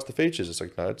 They're like, oh, it's the features. It's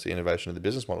like, no, it's the innovation of the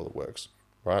business model that works,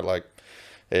 right? Like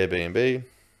Airbnb,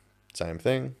 same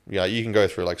thing. You can go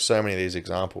through like so many of these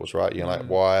examples, right? Like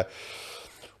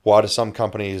why do some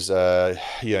companies, who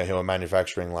are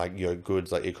manufacturing like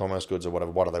goods, like e-commerce goods or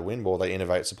whatever, why do they win? Well, they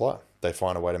innovate supply. They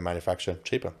find a way to manufacture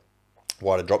cheaper.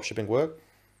 Why do drop shipping work?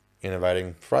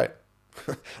 Innovating freight.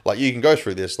 Like you can go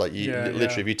through this, like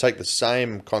literally, if you take the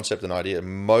same concept and idea,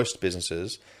 most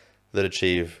businesses that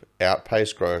achieve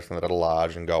outpaced growth and that are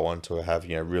large and go on to have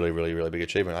really, really, really big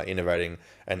achievement are innovating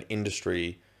an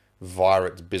industry via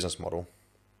its business model,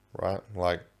 right?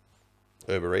 Like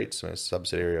Uber Eats, I mean, it's a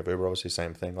subsidiary of Uber, obviously,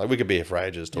 same thing. Like we could be here for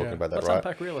ages talking about that, Let's right?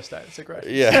 unpack real estate. It's a great.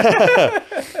 Yeah.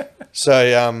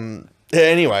 So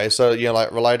anyway, so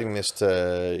like relating this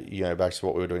to back to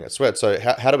what we were doing at Sweat. So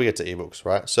how do we get to ebooks,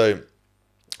 right? So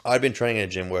I'd been training in a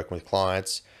gym, working with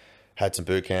clients, had some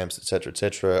boot camps, etc.,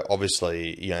 etc.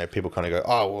 Obviously, people kind of go,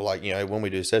 oh, well, like, when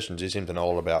we do sessions, you seem to know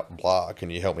all about blah.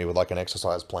 Can you help me with like an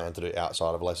exercise plan to do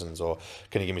outside of lessons? Or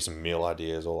can you give me some meal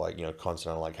ideas or like,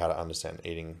 content on like how to understand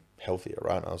eating healthier,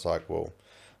 right? And I was like, well,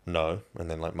 no. And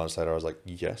then like months later, I was like,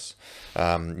 yes.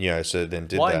 So then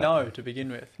did Why that. no to begin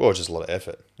with? Well, it's just a lot of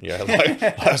effort. Like,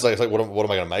 I was like, what am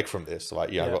I going to make from this? Like,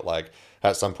 I got like,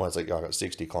 at some point, it's like, I got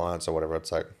 60 clients or whatever.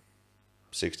 It's like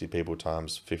 60 people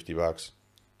times $50.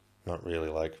 Not really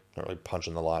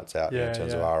punching the lights out in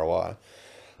terms of ROI.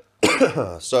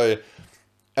 So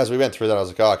as we went through that, I was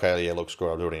like, oh, okay, yeah, look, screw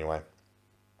it, I'll do it anyway.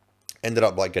 Ended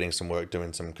up like getting some work,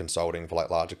 doing some consulting for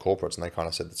like larger corporates, and they kind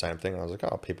of said the same thing. And I was like,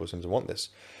 oh, people seem to want this.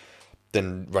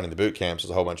 Then running the boot camps, there's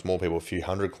a whole bunch more people, a few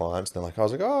hundred clients. And then I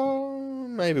was like, oh,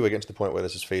 maybe we're getting to the point where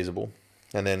this is feasible.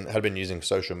 And then had been using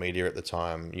social media at the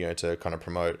time, to kind of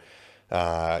promote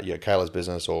Kayla's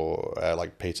business or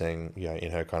like PTing,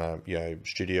 in her kind of,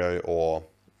 studio or,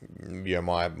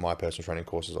 my personal training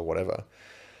courses or whatever.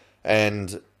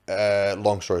 And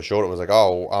long story short, it was like,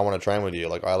 oh, I want to train with you.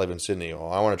 Like I live in Sydney,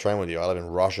 or I want to train with you. I live in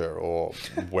Russia or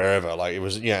wherever. Like it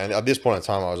was, and at this point in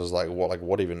time, I was just like,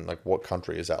 what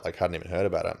country is that? Like hadn't even heard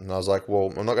about it. And I was like,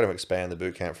 well, I'm not going to expand the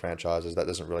bootcamp franchises. That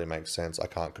doesn't really make sense. I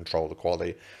can't control the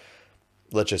quality.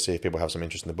 Let's just see if people have some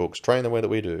interest in the books. Train the way that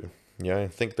we do.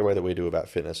 Think the way that we do about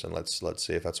fitness, and let's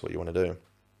see if that's what you want to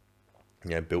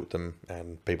do. Built them,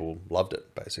 and people loved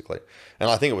it basically. And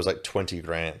I think it was like 20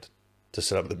 grand to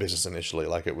set up the business initially.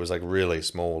 Like it was like really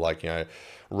small. Like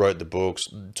wrote the books,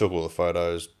 took all the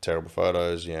photos, terrible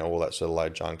photos, all that sort of low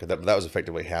junk. That was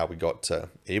effectively how we got to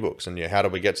ebooks. And how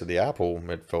did we get to the app? Well,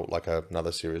 it felt like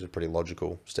another series of pretty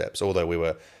logical steps. Although we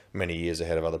were many years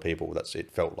ahead of other people,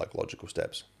 it felt like logical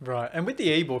steps. Right. And with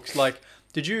the ebooks, like,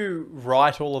 did you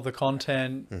write all of the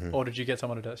content, or did you get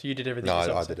someone to do it? So you did everything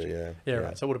yourself? No, I did it, yeah.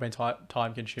 Right. So it would have been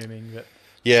time consuming, but...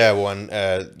 Yeah, well, and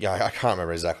I can't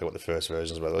remember exactly what the first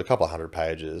versions were. There were a couple of hundred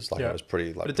pages. Like it was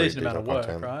pretty, like, but a decent amount of work,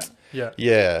 content. Right?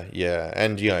 Yeah. Yeah.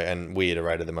 And and we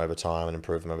iterated them over time and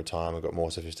improved them over time and got more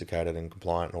sophisticated and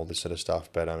compliant and all this sort of stuff.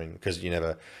 But I mean, because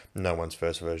no one's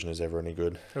first version is ever any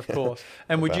good. Of course.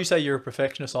 And would you say you're a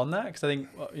perfectionist on that? Because I think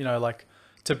like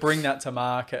to bring that to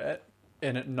market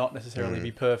and it not necessarily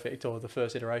be perfect, or the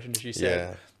first iteration, as you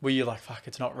said, were you like, fuck,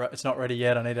 it's not ready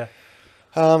yet. I need to.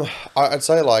 I'd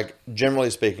say, like, generally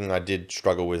speaking, I did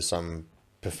struggle with some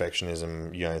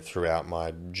perfectionism, throughout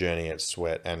my journey at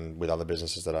Sweat and with other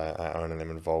businesses that I own and am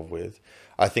involved with.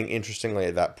 I think, interestingly,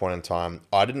 at that point in time,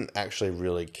 I didn't actually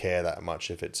really care that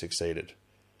much if it succeeded.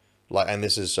 Like, and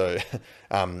this is so,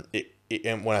 and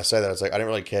when I say that, it's like, I didn't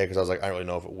really care because I was like, I don't really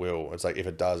know if it will. It's like, if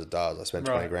it does, it does. I spent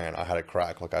 20 grand. I had a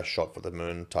crack. Like, I shot for the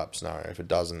moon type scenario. If it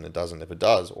doesn't, it doesn't. If it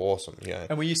does, awesome.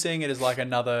 And were you seeing it as like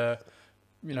another...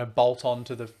 bolt on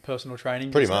to the personal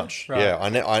training pretty business? much. Right.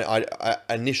 Yeah.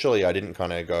 I initially I didn't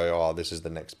kind of go, oh, this is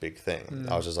the next big thing.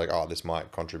 I was just like, oh, this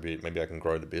might contribute. Maybe I can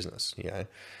grow the business.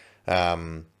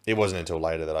 It wasn't until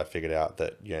later that I figured out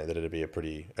that that it'd be a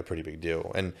pretty big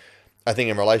deal. And I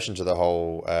think in relation to the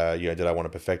whole did I want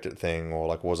to perfect it thing, or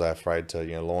like was I afraid to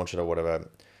launch it or whatever,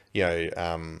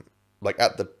 like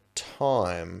at the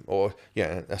time, or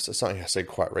that's something I said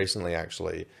quite recently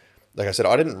actually. Like I said,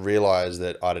 I didn't realize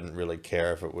that I didn't really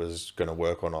care if it was going to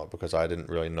work or not because I didn't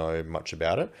really know much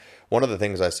about it. One of the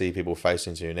things I see people face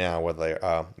into now, whether they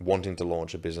are wanting to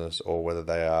launch a business or whether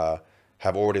they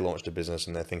have already launched a business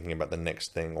and they're thinking about the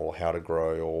next thing or how to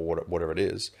grow or whatever it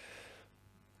is,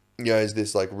 is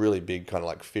this like really big kind of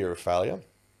like fear of failure.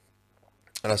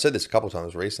 And I said this a couple of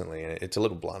times recently, and it's a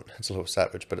little blunt, it's a little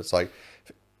savage, but it's like,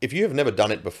 if you have never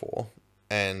done it before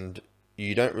and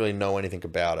you don't really know anything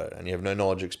about it, and you have no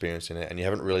knowledge or experience in it, and you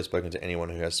haven't really spoken to anyone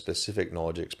who has specific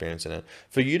knowledge or experience in it,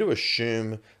 for you to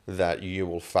assume that you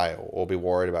will fail or be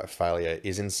worried about failure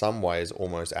is in some ways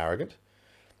almost arrogant,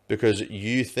 because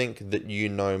you think that you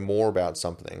know more about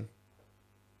something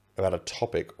about a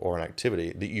topic or an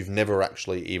activity that you've never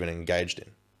actually even engaged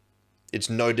in. It's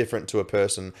no different to a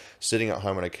person sitting at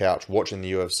home on a couch watching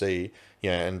the UFC,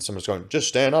 and someone's going, just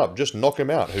stand up, just knock him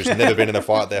out, who's never been in a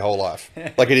fight their whole life.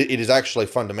 Like, it is actually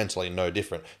fundamentally no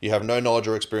different. You have no knowledge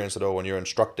or experience at all when you're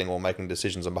instructing or making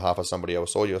decisions on behalf of somebody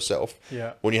else or yourself.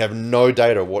 Yeah. When you have no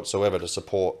data whatsoever to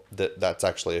support that that's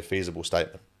actually a feasible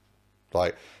statement.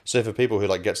 Like, so for people who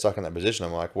like get stuck in that position,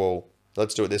 I'm like, well,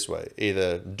 let's do it this way.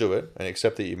 Either do it and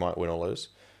accept that you might win or lose,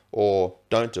 or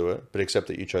don't do it, but accept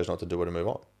that you chose not to do it and move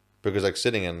on. Because like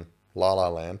sitting in la la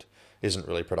land isn't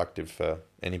really productive for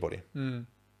anybody.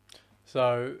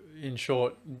 So in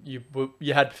short, you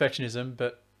had perfectionism,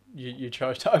 but you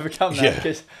chose to overcome that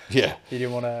because you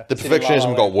didn't want to. The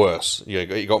perfectionism got worse.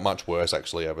 It got much worse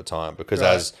actually over time because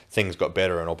as things got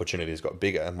better and opportunities got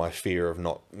bigger, my fear of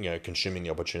not consuming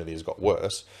the opportunities got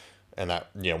worse. And that,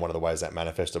 one of the ways that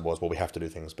manifested was, well, we have to do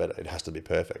things better. It has to be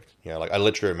perfect. Like I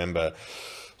literally remember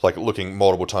like looking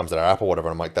multiple times at our app or whatever,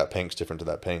 and I'm like, that pink's different to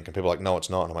that pink. And people are like, no, it's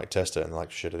not. And I'm like, test it. And they're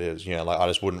like, shit, it is. Like I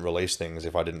just wouldn't release things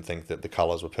if I didn't think that the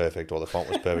colors were perfect or the font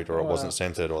was perfect or it wasn't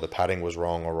centered or the padding was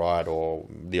wrong or right or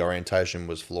the orientation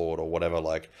was flawed or whatever.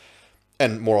 Like,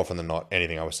 and more often than not,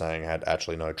 anything I was saying had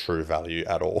actually no true value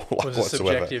at all, like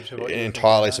whatsoever.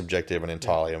 Entirely subjective and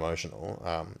entirely emotional,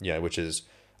 which is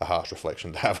a harsh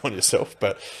reflection to have on yourself,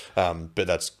 but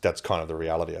that's kind of the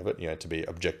reality of it, to be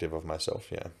objective of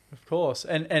myself. Of course.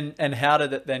 And how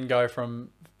did it then go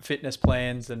from fitness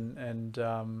plans and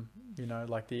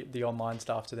like the online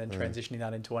stuff to then transitioning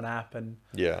that into an app and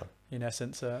in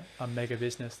essence a mega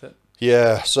business that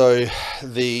so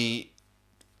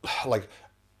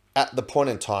at the point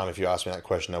in time, if you asked me that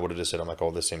question, I would have just said, I'm like, oh,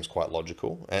 this seems quite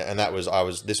logical. And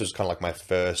this was kind of like my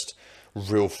first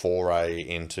real foray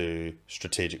into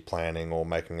strategic planning or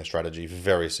making a strategy,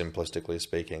 very simplistically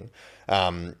speaking.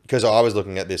 Because I was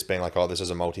looking at this being like, oh, this is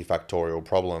a multifactorial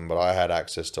problem, but I had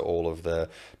access to all of the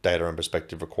data and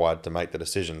perspective required to make the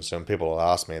decision. So when people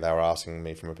asked me, they were asking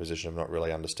me from a position of not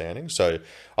really understanding. So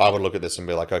I would look at this and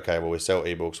be like, okay, well, we sell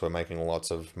ebooks, we're making lots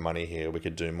of money here, we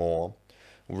could do more.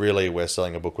 Really, we're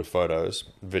selling a book with photos.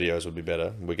 Videos would be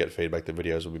better. We get feedback that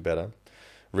videos would be better.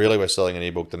 Really, we're selling an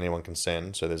ebook that anyone can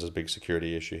send, so there's a big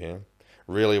security issue here.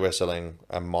 Really, we're selling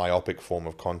a myopic form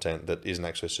of content that isn't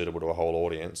actually suitable to a whole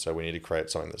audience, so we need to create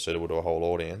something that's suitable to a whole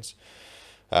audience.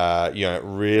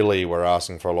 Really, we're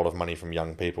asking for a lot of money from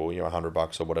young people,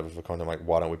 $100 or whatever for content. Like,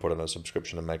 why don't we put it on a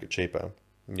subscription and make it cheaper?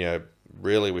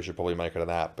 Really, we should probably make it an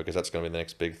app because that's going to be the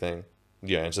next big thing.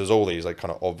 And so there's all these like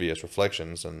kind of obvious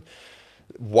reflections, and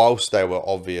whilst they were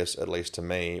obvious, at least to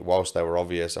me, whilst they were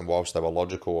obvious and whilst they were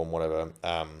logical and whatever,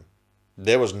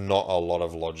 there was not a lot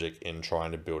of logic in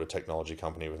trying to build a technology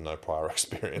company with no prior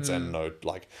experience and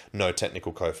no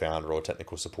technical co-founder or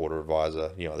technical support or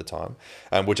advisor, at the time,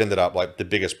 which ended up like the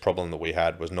biggest problem that we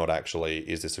had was not actually,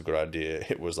 is this a good idea?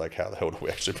 It was like, how the hell do we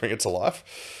actually bring it to life?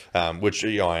 Which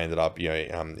I ended up,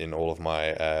 in all of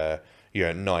my,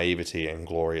 naivety and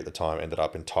glory at the time, ended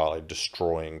up entirely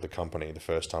destroying the company the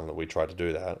first time that we tried to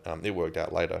do that. It worked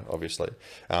out later, obviously.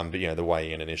 But, the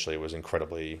way in initially was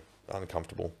incredibly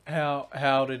uncomfortable.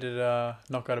 How did it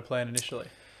not go to plan initially?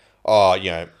 Oh,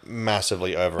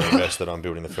 massively over-invested on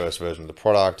building the first version of the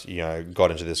product,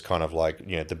 got into this kind of like,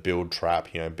 the build trap,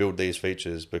 build these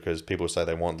features because people say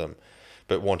they want them.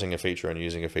 But wanting a feature and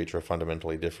using a feature are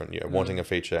fundamentally different. Wanting a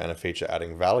feature and a feature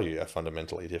adding value are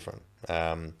fundamentally different.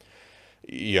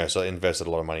 So I invested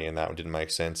a lot of money in that. It didn't make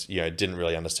sense. Didn't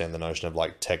really understand the notion of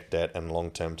like tech debt and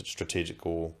long-term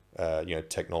strategical,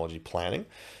 technology planning.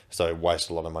 So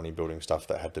wasted a lot of money building stuff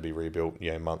that had to be rebuilt,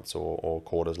 months or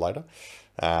quarters later.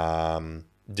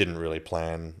 Didn't really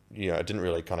plan, didn't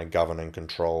really kind of govern and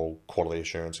control quality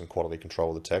assurance and quality control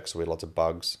of the tech. So we had lots of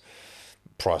bugs,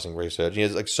 pricing research.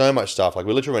 There's like so much stuff. Like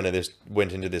we literally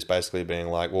went into this basically being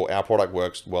like, well, our product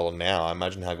works well now.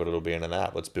 Imagine how good it'll be in an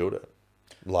app. Let's build it.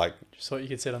 Like, just thought you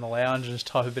could sit on the lounge and just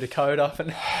type a bit of code up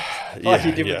and like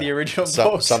you did with the original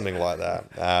books. Something like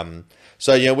that.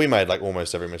 So we made like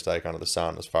almost every mistake under the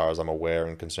sun as far as I'm aware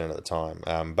and concerned at the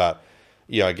time. But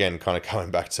again, kind of coming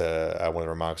back to one of the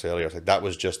remarks earlier, I was like, that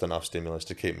was just enough stimulus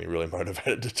to keep me really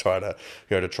motivated to try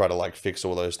to like fix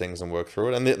all those things and work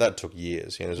through it. And that took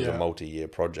years. This was a multi-year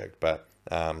project, but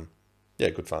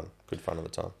good fun at the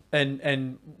time.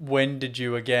 And when did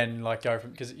you again like go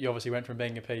from, because you obviously went from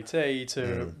being a PT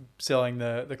to selling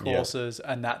the courses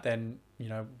and that then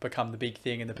become the big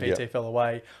thing and the PT fell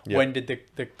away. When did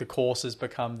the courses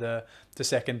become the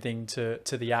second thing to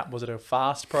the app? Was it a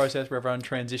fast process where everyone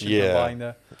transitioned from buying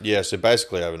the... So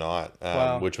basically overnight,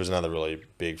 which was another really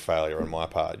big failure on my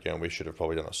part. We should have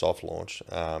probably done a soft launch.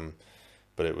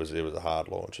 But but it was a hard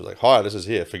launch. It was like, hi, this is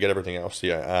here. Forget everything else.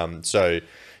 Yeah. So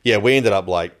yeah, we ended up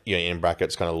like, you know, in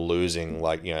brackets, kind of losing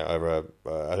like, you know, over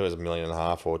I think it was $1.5 million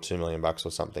or $2 million or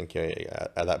something, you know,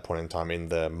 at that point in time in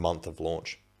the month of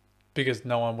launch. Because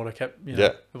no one would have kept, you know,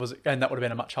 Yeah. it was, and that would have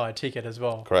been a much higher ticket as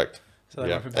well. Correct. So they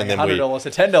Yeah. went from paying $100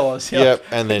 to $10. Yeah.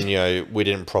 And then, you know, we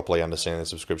didn't properly understand the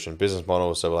subscription business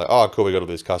model. So we're like, oh, cool, we got all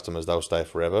these customers, they'll stay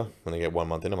forever. When they get 1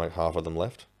 month in, like half of them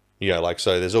left. You know, like,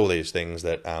 so there's all these things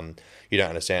that you don't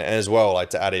understand. And as well,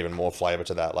 like, to add even more flavor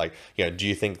to that, like, you know, do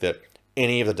you think that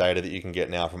any of the data that you can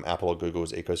get now from Apple or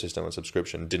Google's ecosystem and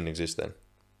subscription didn't exist then?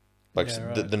 Like, Yeah,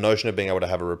 right. the notion of being able to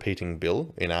have a repeating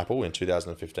bill in Apple in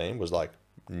 2015 was like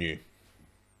new.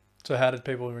 So how did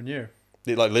people renew?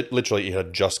 Like literally, it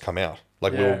had just come out.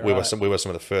 Like Yeah, we were some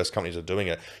of the first companies that are doing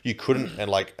it. You couldn't,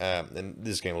 and like and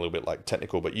this is getting a little bit like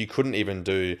technical, but you couldn't even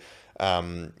do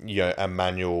you know, a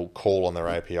manual call on their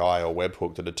API or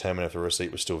webhook to determine if the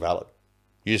receipt was still valid.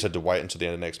 You just had to wait until the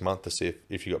end of next month to see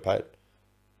if you got paid.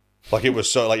 Like it was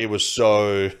so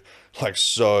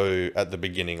at the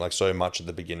beginning, like so much at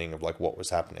the beginning of like what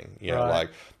was happening. You know, Right. like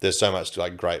there's so much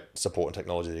like great support and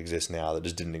technology that exists now that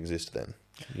just didn't exist then.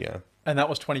 Yeah. And that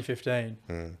was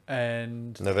 2015.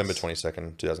 And November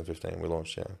 22nd, 2015, we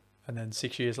launched, yeah. And then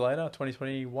 6 years later,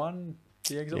 2021,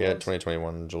 the exit Yeah, was?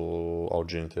 2021,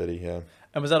 June 30, yeah.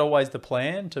 And was that always the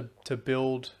plan to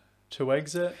build to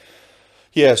exit?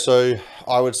 Yeah, so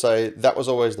I would say that was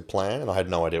always the plan, and I had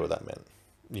no idea what that meant.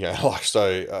 Yeah, like,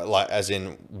 so, like, as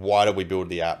in, why did we build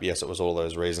the app? Yes, it was all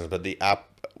those reasons, but the app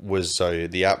was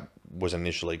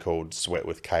initially called Sweat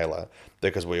with Kayla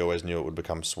because we always knew it would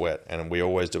become Sweat, and we were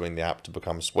always doing the app to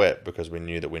become Sweat because we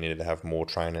knew that we needed to have more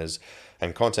trainers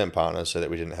and content partners so that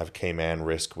we didn't have key man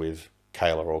risk with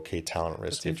Kayla or key talent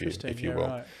risk, if you will.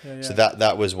 Right. Yeah. So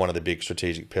that was one of the big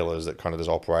strategic pillars that kind of just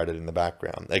operated in the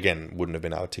background. Again, wouldn't have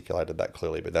been articulated that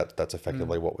clearly, but that's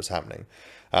effectively what was happening.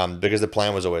 Because the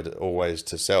plan was always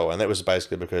to sell, and that was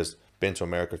basically because been to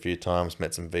America a few times,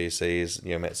 met some VCs,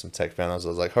 you know, met some tech founders. I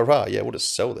was like, hurrah, yeah, we'll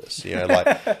just sell this, you know,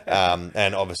 like,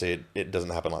 and obviously it doesn't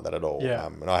happen like that at all. Yeah.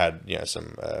 And I had, you know,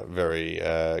 some very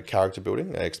character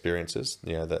building experiences,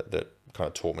 you know, that kind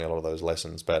of taught me a lot of those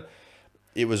lessons, but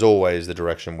it was always the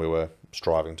direction we were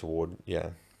striving toward.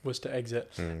 Yeah. Was to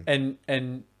exit.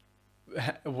 And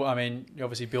well, I mean, you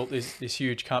obviously built this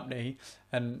huge company,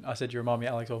 and I said you remind me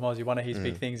of Alex Hormozy. One of his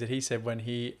big things that he said when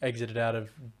he exited out of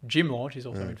gym launch, he's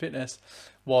also in fitness,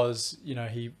 was, you know,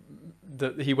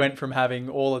 he went from having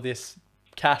all of this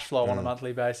cash flow on a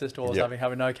monthly basis to always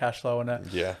having no cash flow and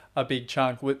a big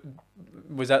chunk.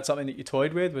 Was that something that you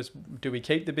toyed with? Do we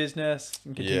keep the business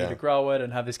and continue to grow it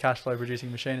and have this cash flow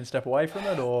producing machine and step away from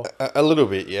it, or a little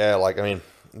bit? Yeah, like, I mean,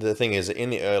 the thing is, in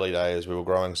the early days, we were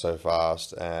growing so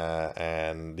fast,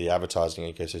 and the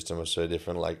advertising ecosystem was so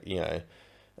different. Like, you know,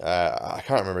 I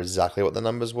can't remember exactly what the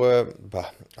numbers were,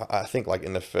 but I think like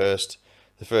in the first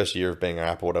year of being an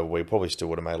app or whatever, we probably still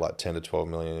would have made like 10 to 12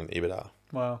 million in EBITDA.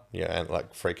 wow, Yeah, and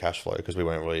like free cash flow because we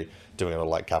weren't really doing it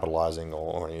like capitalizing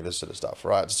or any of this sort of stuff,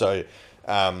 right? So,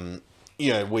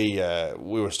 you know, we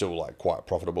were still like quite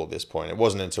profitable at this point. It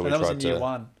wasn't until we tried to. That was in year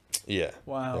one. Yeah.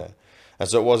 Wow. Yeah. And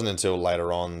so it wasn't until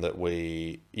later on that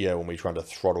when we tried to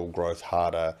throttle growth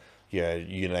harder,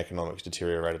 unit economics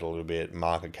deteriorated a little bit,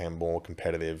 market became more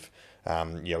competitive. We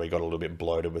got a little bit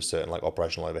bloated with certain like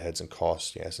operational overheads and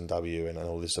costs, S&W and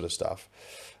all this sort of stuff.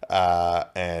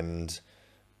 And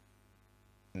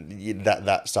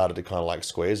that started to kind of like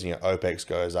squeeze, OPEX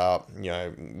goes up,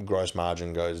 gross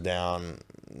margin goes down,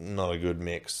 not a good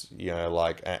mix,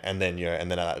 and then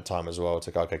at that time as well, it's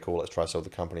like, okay, cool, let's try to sell the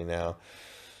company now.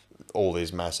 All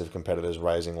these massive competitors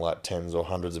raising like tens or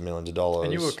hundreds of millions of dollars.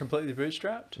 And you were completely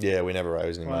bootstrapped? Yeah, we never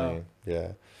raised any money.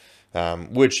 Yeah.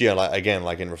 Which, like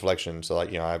in reflection, so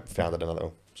I founded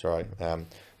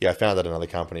I founded another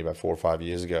company about 4 or 5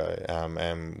 years ago.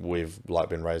 And we've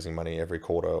been raising money every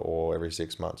quarter or every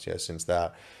 6 months, since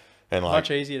that. And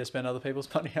much easier to spend other people's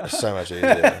money. So much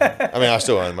easier. I mean, I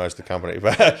still own most of the company,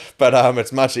 but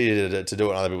it's much easier to do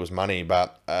it on other people's money.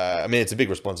 But it's a big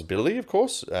responsibility, of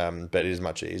course. But it is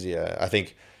much easier. I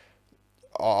think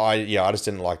I just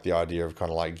didn't like the idea of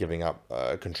kind of like giving up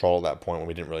control at that point when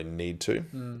we didn't really need to.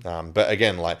 But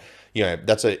again,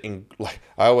 that's I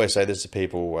always say this to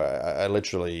people. I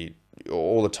literally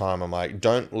all the time, I'm like,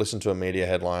 don't listen to a media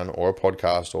headline or a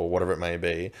podcast or whatever it may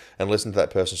be and listen to that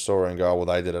person's story and go, oh, well,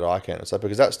 they did it, I can. It's like,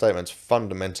 because that statement's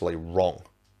fundamentally wrong,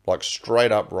 like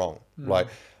straight up wrong. Like,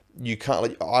 you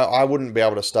can't, I wouldn't be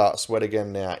able to start Sweat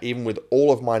again now, even with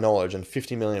all of my knowledge and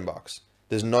 $50 million.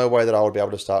 There's no way that I would be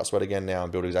able to start Sweat again now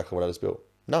and build exactly what I just built.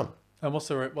 None. And what's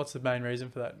the main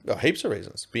reason for that? Oh, heaps of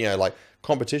reasons. But, like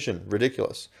competition,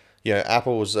 ridiculous.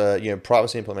 Apple's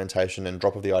privacy implementation and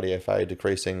drop of the IDFA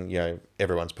decreasing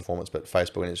everyone's performance, but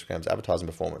Facebook and Instagram's advertising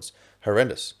performance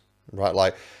horrendous, right?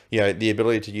 Like the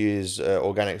ability to use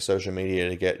organic social media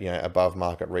to get above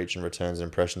market reach and returns and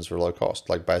impressions for low cost,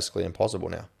 like basically impossible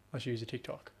now. I should use a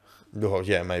TikTok. Well,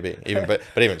 yeah, maybe even, but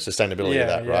even sustainability of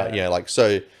that,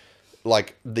 right?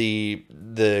 Like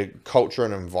the culture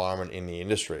and environment in the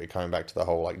industry, coming back to the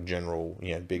whole like general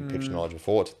big picture knowledge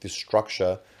before, it's the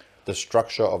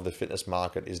structure of the fitness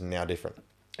market is now different.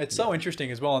 It's so interesting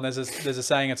as well. And there's a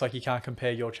saying, it's like you can't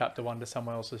compare your chapter 1 to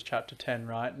someone else's chapter 10,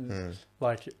 right? And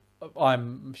like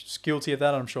I'm guilty of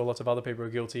that. I'm sure lots of other people are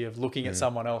guilty of looking at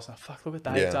someone else and fuck, look what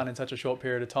they've done in such a short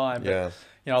period of time. But,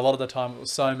 a lot of the time it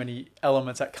was so many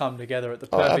elements that come together at the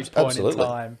perfect point in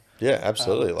time. Yeah,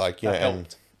 absolutely. Like,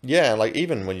 and like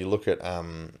even when you look at,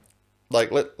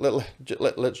 like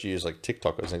let's use like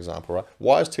TikTok as an example, right?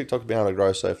 Why has TikTok been able to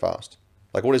grow so fast?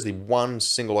 Like, what is the one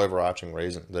single overarching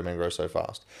reason they've been grow so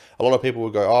fast? A lot of people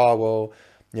would go, oh, well,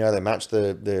 they match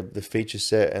the feature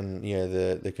set and,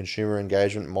 the consumer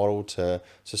engagement model to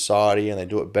society, and they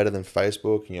do it better than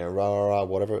Facebook,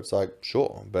 whatever. It's like,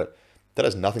 sure, but that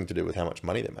has nothing to do with how much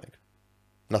money they make.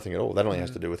 Nothing at all. That only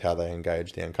has to do with how they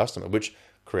engage the end customer, which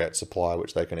creates supply,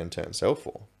 which they can in turn sell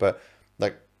for. But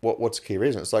like, what's the key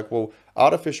reason? It's like, well,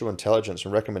 artificial intelligence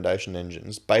and recommendation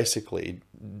engines basically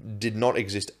did not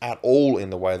exist at all in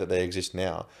the way that they exist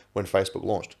now when Facebook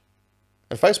launched.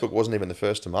 And Facebook wasn't even the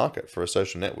first to market for a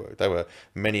social network. They were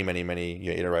many, many, many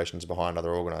iterations behind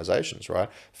other organizations, right?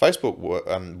 Facebook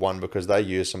won because they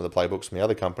used some of the playbooks from the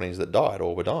other companies that died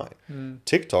or were dying.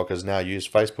 TikTok has now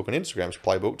used Facebook and Instagram's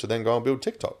playbook to then go and build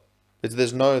TikTok.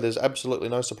 There's absolutely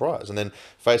no surprise. And then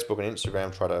Facebook and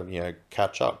Instagram try to,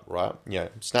 catch up, right?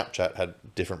 Snapchat had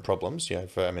different problems,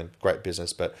 great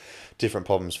business, but different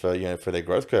problems for, for their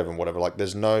growth curve and whatever. Like,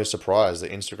 there's no surprise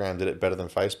that Instagram did it better than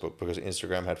Facebook because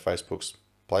Instagram had Facebook's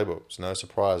playbook. It's no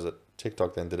surprise that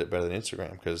TikTok then did it better than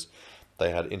Instagram because they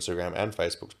had Instagram and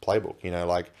Facebook's playbook.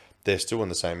 Like, they're still in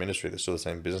the same industry. They're still the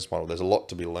same business model. There's a lot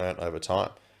to be learnt over time.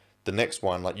 The next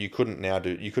one, like, you couldn't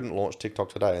launch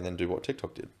TikTok today and then do what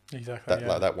TikTok did. Exactly.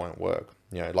 That won't work.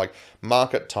 Like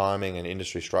market timing and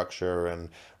industry structure and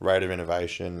rate of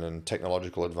innovation and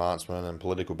technological advancement and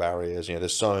political barriers.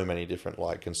 There's so many different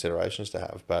like considerations to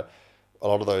have, but a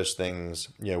lot of those things,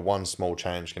 one small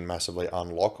change can massively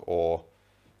unlock or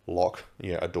lock,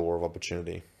 a door of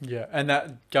opportunity. Yeah, and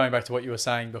that going back to what you were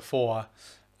saying before.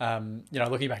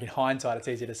 Looking back in hindsight, it's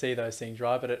easy to see those things,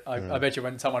 right? But I bet you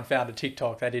when someone founded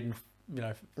TikTok, they didn't,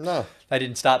 they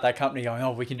didn't start that company going,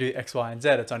 oh, we can do X, Y, and Z.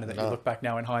 It's only that you look back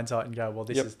now in hindsight and go, well,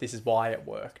 this is why it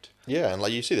worked. Yeah, and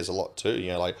like you see this a lot too.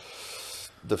 Like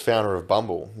the founder of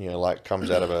Bumble, like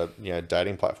comes out of a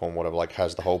dating platform, whatever, like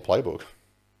has the whole playbook,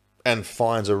 and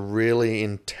finds a really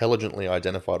intelligently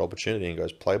identified opportunity and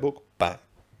goes playbook, bang.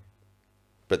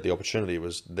 But the opportunity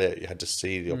was there. You had to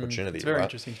see the opportunity. It's a very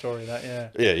interesting story,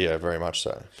 that, Yeah, very much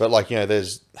so. But like,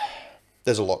 there's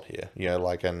a lot here,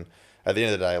 and at the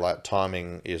end of the day, like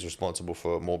timing is responsible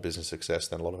for more business success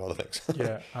than a lot of other things.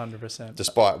 Yeah, 100%.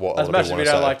 Despite what as much as we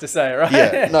don't like to say, right?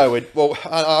 Yeah, no,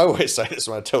 I always say this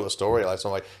when I tell the story. Like, so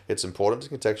I'm like, it's important to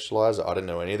contextualize it. I didn't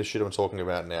know any of the shit I'm talking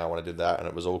about now when I did that, and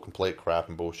it was all complete crap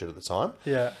and bullshit at the time.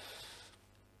 Yeah.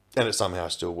 And it somehow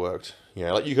still worked.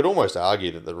 Like you could almost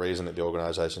argue that the reason that the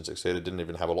organisation succeeded didn't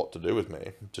even have a lot to do with me.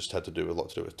 It just had a lot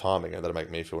to do with timing, and that'll make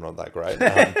me feel not that great.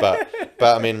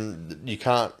 But I mean, you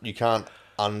can't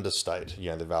understate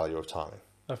the value of timing.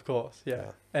 Of course,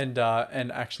 yeah. And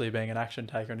actually being an action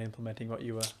taker and implementing what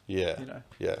you were. Yeah.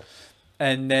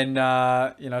 And then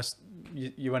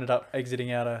you ended up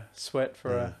exiting out of Sweat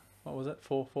for what was it,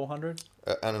 400?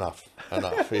 And enough,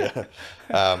 yeah.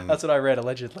 That's what I read,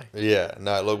 allegedly. Yeah,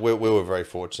 no, look, we were very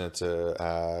fortunate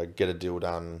to get a deal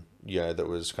done, that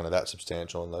was kind of that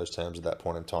substantial in those terms at that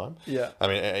point in time. Yeah. I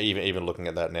mean, even looking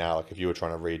at that now, like if you were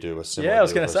trying to redo a similar I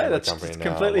was going to say, that's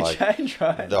completely changed,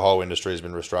 right? The whole industry has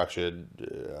been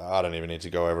restructured. I don't even need to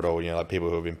go over it all. Like people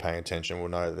who have been paying attention will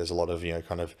know that there's a lot of,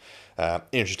 kind of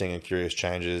interesting and curious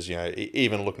changes.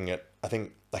 Even looking at,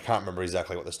 I can't remember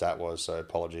exactly what the stat was, so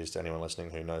apologies to anyone listening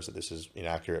who knows that this is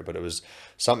inaccurate, but it was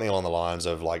something along the lines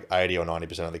of like 80 or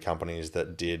 90% of the companies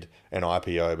that did an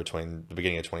IPO between the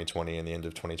beginning of 2020 and the end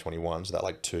of 2021, so that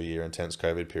like 2-year intense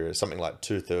COVID period, something like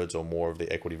 2/3 or more of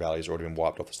the equity values already been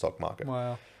wiped off the stock market.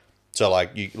 Wow. So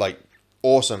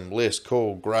awesome list,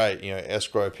 cool, great,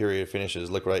 escrow period finishes,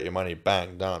 liquidate your money,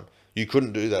 bang, done. You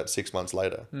couldn't do that 6 months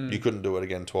later. You couldn't do it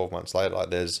again 12 months later. Like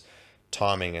there's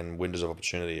timing and windows of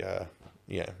opportunity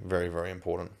very, very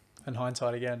important. And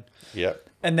hindsight again. Yeah.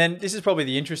 And then this is probably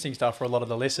the interesting stuff for a lot of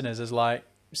the listeners is like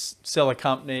sell a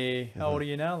company. How old are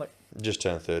you now? Like Just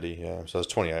turned 30, yeah. So I was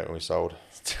 28 when we sold.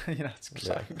 It's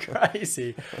so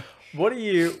crazy.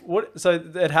 So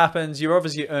it happens. You're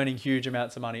obviously earning huge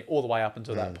amounts of money all the way up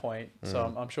until that point.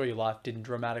 So I'm sure your life didn't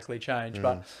dramatically change.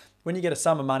 But when you get a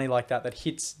sum of money like that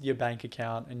hits your bank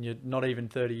account and you're not even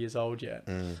 30 years old yet,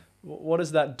 what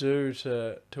does that do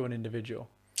to an individual?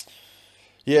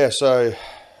 Yeah, so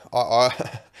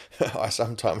I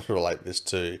sometimes relate this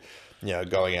to,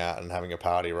 going out and having a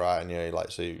party, right?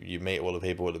 And, so you meet all the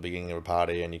people at the beginning of a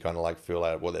party and you kind of like feel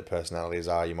out what their personalities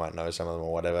are. You might know some of them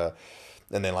or whatever.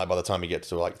 And then like by the time you get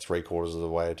to like 3/4 of the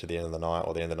way to the end of the night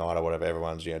or the end of the night or whatever,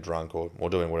 everyone's, drunk or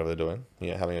doing whatever they're doing,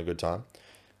 having a good time.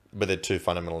 But they're two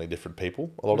fundamentally different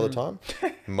people a lot of the time,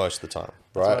 most of the time,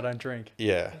 right? That's why I don't drink.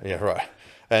 Yeah, right.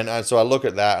 And so I look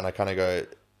at that and I kind of go,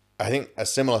 I think a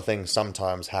similar thing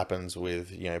sometimes happens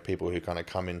with, people who kind of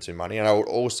come into money. And I would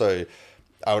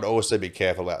also be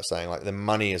careful about saying like the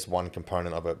money is one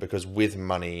component of it, because with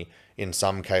money in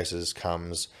some cases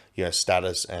comes,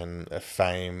 status and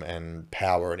fame and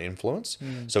power and influence.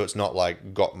 So it's not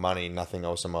like got money, nothing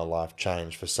else in my life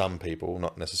changed. For some people,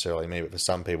 not necessarily me, but for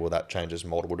some people that changes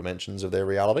multiple dimensions of their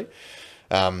reality.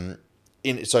 So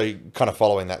kind of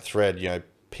following that thread,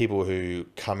 people who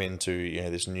come into,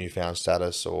 this newfound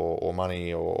status or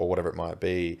money or whatever it might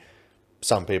be,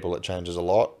 some people it changes a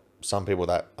lot. Some people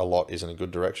that a lot is in a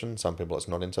good direction. Some people it's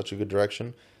not in such a good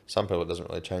direction. Some people it doesn't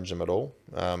really change them at all.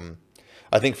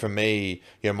 I think for me,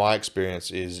 my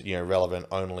experience is, relevant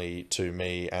only to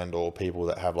me and or people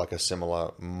that have like a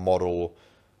similar model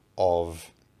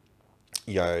of,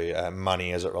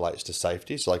 money as it relates to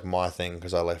safety. So like my thing,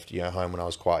 because I left, home when I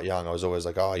was quite young, I was always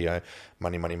like,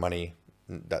 money, money, money,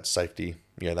 that's safety,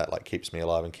 that like keeps me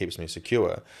alive and keeps me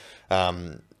secure.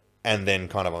 And then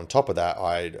kind of on top of that,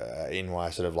 in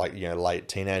my sort of like, late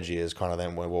teenage years, kind of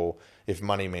then went, well, if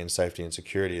money means safety and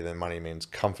security, then money means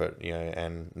comfort,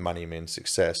 and money means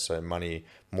success. So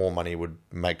more money would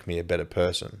make me a better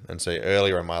person. And so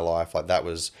earlier in my life, like that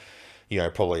was,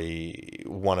 probably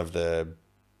one of the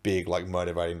big like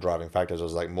motivating driving factors. I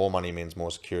was like, more money means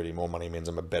more security, more money means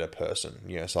I'm a better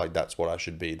person, so like that's what I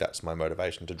should be. That's my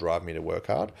motivation to drive me to work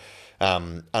hard.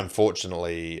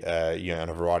 Unfortunately, on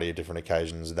a variety of different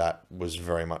occasions, that was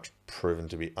very much proven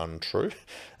to be untrue.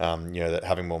 That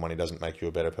having more money doesn't make you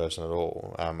a better person at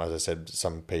all. As I said,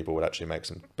 some people would actually make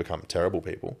them become terrible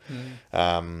people.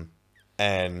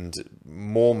 And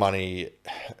more money,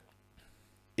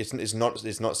 it's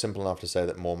not simple enough to say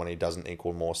that more money doesn't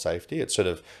equal more safety. It's sort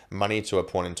of money to a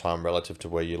point in time relative to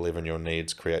where you live and your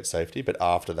needs create safety. But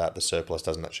after that, the surplus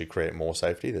doesn't actually create more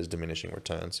safety. There's diminishing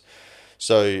returns.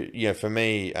 So, for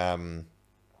me, I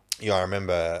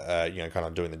remember, kind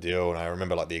of doing the deal, and I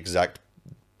remember like the exact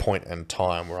point and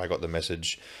time where I got the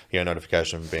message,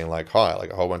 notification being like, hi,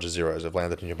 like a whole bunch of zeros have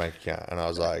landed in your bank account. And I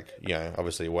was like,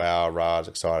 obviously, wow, rah, it's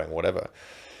exciting, whatever.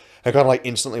 I kind of like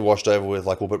instantly washed over with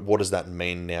like, well, but what does that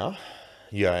mean now?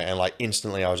 And like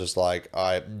instantly I was just like,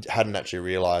 I hadn't actually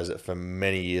realized that for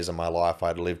many years of my life,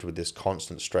 I'd lived with this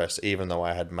constant stress, even though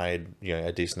I had made,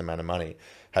 a decent amount of money,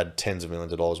 had tens of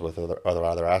millions of dollars worth of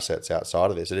other assets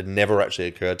outside of this. It had never actually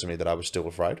occurred to me that I was still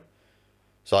afraid.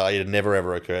 So it had never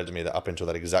ever occurred to me that up until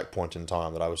that exact point in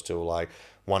time that I was still like,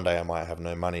 one day I might have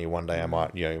no money, one day I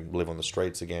might, live on the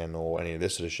streets again or any of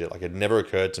this sort of shit. Like it never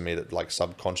occurred to me that like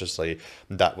subconsciously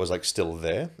that was like still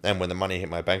there. And when the money hit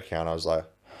my bank account, I was like,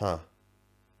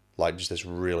 like just this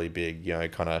really big,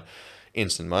 kind of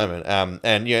instant moment. And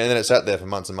then it sat there for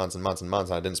months and months and months and months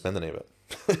and I didn't spend any of it.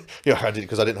 I did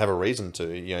because I didn't have a reason to,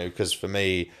 because for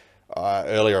me,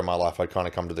 earlier in my life, I'd kind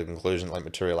of come to the conclusion like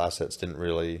material assets didn't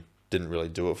really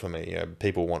do it for me.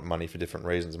 People want money for different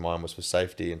reasons. Mine was for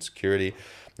safety and security.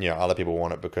 Other people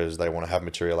want it because they want to have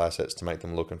material assets to make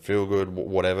them look and feel good,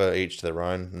 whatever, each to their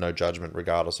own, no judgment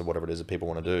regardless of whatever it is that people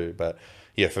want to do. But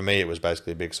for me, it was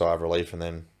basically a big sigh of relief and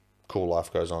then cool,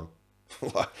 life goes on.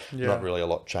 Not really a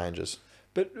lot changes.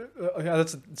 But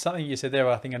that's something you said there,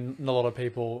 I think a lot of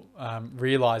people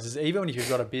realize is even when you've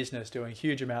got a business doing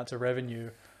huge amounts of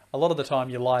revenue, a lot of the time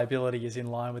your liability is in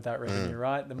line with that revenue,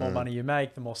 right? The more money you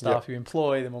make, the more staff you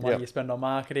employ, the more money you spend on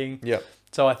marketing.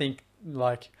 So I think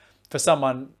like for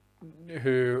someone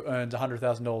who earns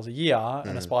 $100,000 a year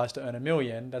and aspires to earn $1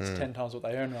 million, that's 10 times what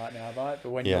they earn right now, right? But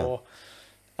when you're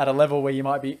at a level where you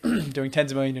might be doing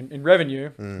tens of millions in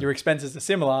revenue, your expenses are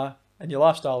similar and your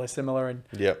lifestyle is similar, and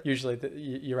usually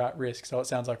you're at risk. So it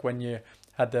sounds like when you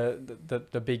had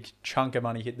the big chunk of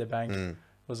money hit the bank,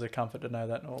 was a comfort to know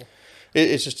that all.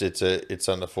 It's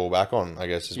something to fall back on, I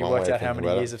guess. Is you one worked way out how many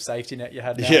years of safety net you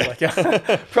had now. Yeah.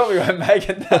 Like, probably won't make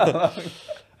it that long.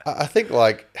 I think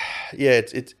like, yeah,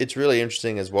 it's really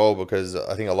interesting as well because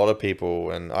I think a lot of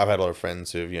people, and I've had a lot of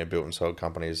friends who've, built and sold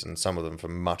companies, and some of them for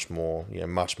much more,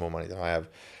 much more money than I have.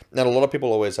 And a lot of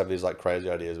people always have these like crazy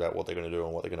ideas about what they're going to do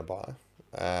and what they're going to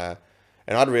buy.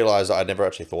 And I'd realized I'd never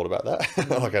actually thought about that.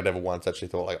 Like I never once actually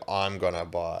thought like I'm going to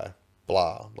buy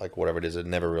blah, like whatever it is. It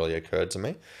never really occurred to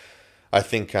me. I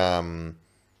think,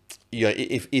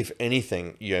 if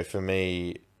anything, for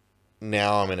me,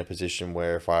 now I'm in a position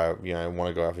where if I, want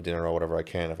to go out for dinner or whatever I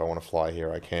can, if I want to fly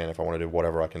here, I can, if I want to do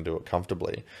whatever, I can do it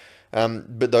comfortably.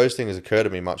 But those things occur to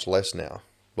me much less now.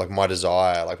 Like my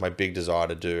desire, like my big desire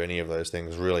to do any of those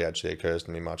things really actually occurs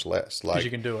to me much less. Like, Because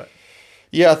you can do it.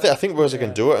 yeah, I think because I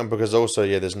can do it, and because also,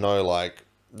 there's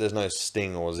no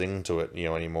sting or zing to it,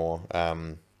 anymore.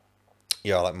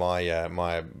 Like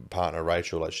my partner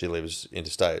Rachel, like she lives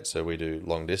interstate, so we do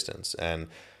long distance, and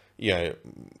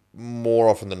more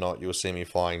often than not, you'll see me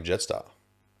flying Jetstar.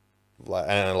 Like,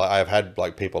 and like I've had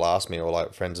like people ask me, or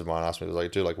like friends of mine ask me,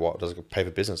 like, do like what does it pay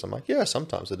for business? I'm like, yeah,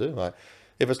 sometimes I do. Like,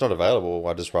 if it's not available,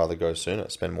 I'd just rather go sooner,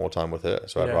 spend more time with her.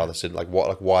 So I'd rather sit like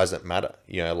why does it matter?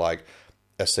 Like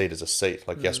a seat is a seat.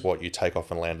 Like, guess what? You take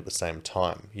off and land at the same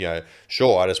time.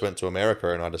 Sure, I just went to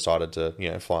America and I decided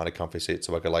to, fly in a comfy seat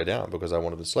so I could lay down because I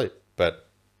wanted to sleep. But,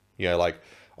 like,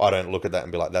 I don't look at that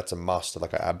and be like, that's a must.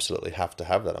 Like, I absolutely have to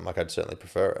have that. I'm like, I'd certainly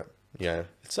prefer it.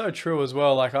 It's so true as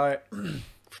well. Like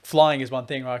flying is one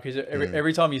thing, right? Because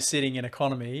every time you're sitting in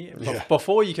economy,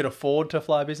 before you could afford to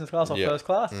fly business class or first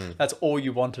class, that's all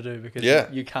you want to do because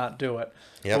you can't do it.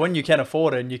 But when you can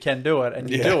afford it and you can do it and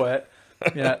you do it,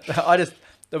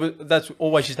 that's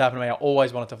always used to happen to me. I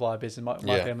always wanted to fly a business.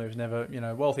 My family was never,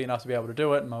 wealthy enough to be able to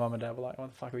do it. And my mum and dad were like, what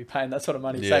the fuck are we paying that sort of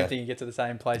money? Same thing, you get to the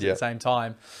same place at the same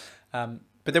time.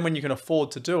 But then when you can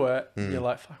afford to do it, you're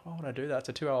like, fuck, why would I do that? It's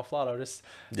a 2-hour flight. I'll just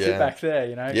sit back there,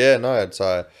 Yeah, no, it's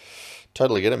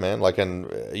totally get it, man. Like, and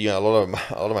a lot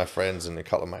of my friends and a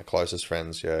couple of my closest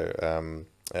friends, one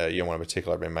in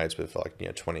particular I've been mates with for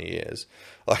like 20 years.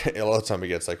 Like a lot of the time he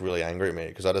gets like really angry at me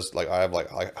because I have like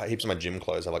heaps of my gym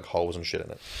clothes have like holes and shit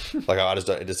in it. Like I just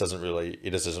don't, it just doesn't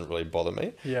really bother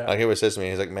me. Yeah. Like he always says to me,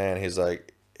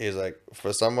 he's like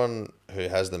for someone who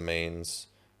has the means,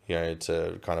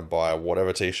 to kind of buy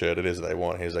whatever t-shirt it is they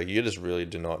want, he's like, you just really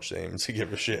do not seem to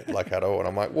give a shit like at all. And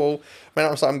I'm like, well,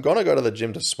 man, I'm gonna go to the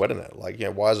gym to sweat in it. Like,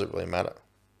 why does it really matter?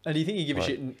 And do you think you give a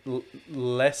shit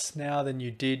less now than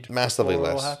you did massively before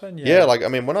less? It all happened? Yeah, like I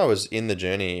mean, when I was in the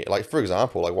journey, like for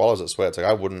example, like while I was at Sweats, like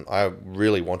I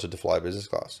really wanted to fly business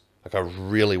class. Like I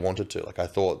really wanted to. Like I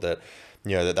thought that,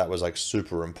 that was like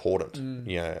super important.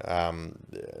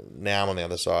 Now I'm on the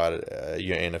other side,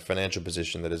 in a financial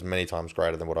position that is many times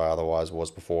greater than what I otherwise was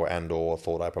before, and or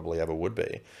thought I probably ever would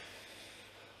be.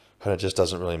 And it just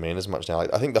doesn't really mean as much now.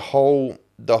 Like I think the whole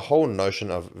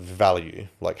notion of value,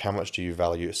 like how much do you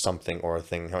value something or a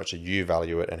thing, how much do you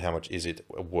value it, and how much is it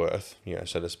worth,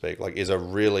 so to speak, like is a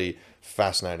really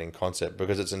fascinating concept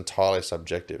because it's entirely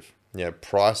subjective.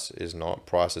 Price is not.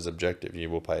 Price is objective. You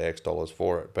will pay X dollars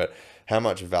for it, but how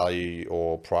much value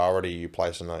or priority you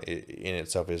place in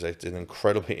itself is an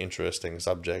incredibly interesting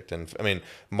subject. And I mean,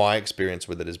 my experience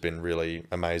with it has been really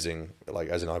amazing. Like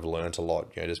as in, I've learned a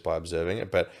lot, just by observing it.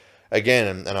 But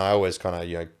again, and I always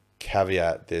kind of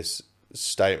caveat this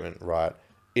statement, right?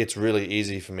 It's really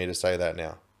easy for me to say that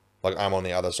now. Like I'm on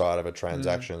the other side of a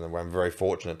transaction, and where I'm very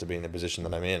fortunate to be in the position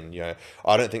that I'm in.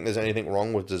 I don't think there's anything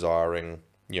wrong with desiring,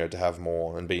 to have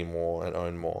more and be more and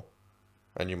own more.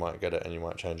 And you might get it and you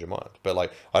might change your mind. But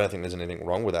like, I don't think there's anything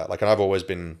wrong with that. Like, and I've always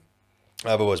been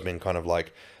kind of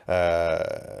like,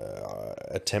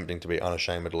 attempting to be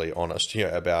unashamedly honest,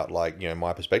 about like,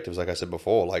 my perspectives. Like I said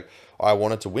before, like I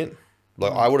wanted to win.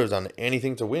 Like I would have done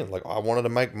anything to win. Like I wanted to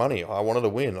make money. I wanted to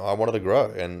win. I wanted to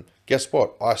grow. And guess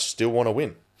what? I still want to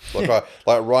win. Like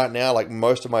like right now, like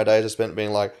most of my days are spent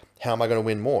being like, how am I going to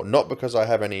win more? Not because I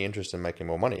have any interest in making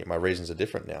more money. My reasons are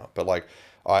different now. But like,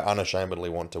 I unashamedly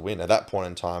want to win. At that point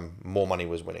in time, more money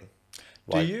was winning.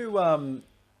 Like, do you,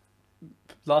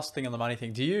 last thing on the money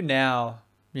thing, do you now,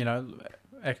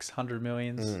 X hundred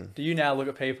millions, do you now look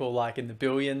at people like in the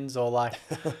billions or like,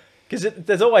 because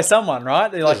there's always someone,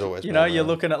 right? They're like, you're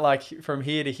looking at like from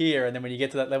here to here. And then when you get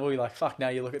to that level, you're like, fuck, now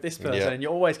you look at this person and you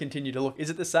always continue to look.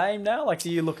 Is it the same now? Like, do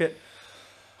you look at,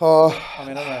 I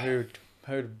mean, I don't know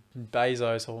who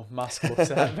Bezos or Musk looks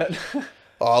at, but...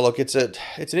 Oh, look, it's an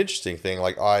interesting thing.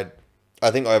 Like I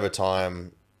think over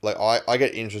time, like I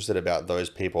get interested about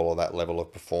those people or that level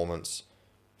of performance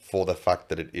for the fact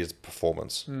that it is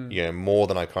performance. More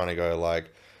than I kind of go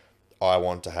like, I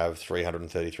want to have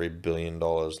 $333 billion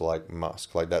like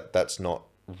Musk. Like that's not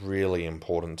really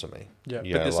important to me. Yeah,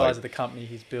 You but know, the size of the company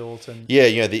he's built and yeah,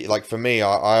 you know, like for me,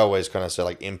 I always kind of say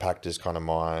like impact is kind of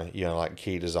my, you know, like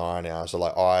key design now. So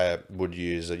like I would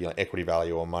use, you know, equity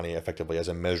value or money effectively as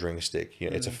a measuring stick. You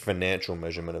know, it's a financial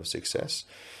measurement of success.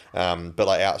 But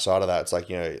like outside of that, it's like,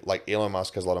 you know, like Elon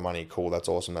Musk has a lot of money. Cool. That's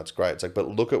awesome. That's great. It's like, but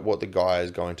look at what the guy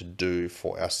is going to do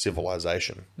for our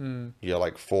civilization. You know,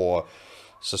 like for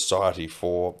society,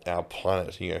 for our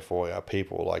planet, you know, for our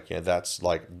people. Like, you know,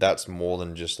 that's more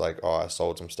than just like, oh, I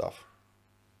sold some stuff.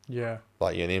 yeah,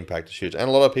 Like, yeah, an impact is huge. And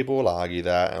a lot of people will argue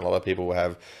that, and a lot of people will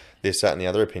have this, that, and the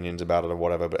other opinions about it or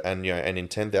whatever. But, and, you know, and in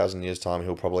 10,000 years' time,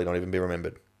 he'll probably not even be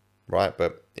remembered, right?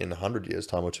 But in 100 years'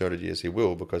 time or 200 years, he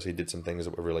will, because he did some things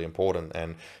that were really important.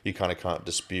 And you kind of can't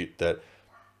dispute that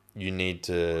you need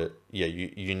to, yeah,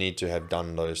 you need to have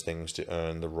done those things to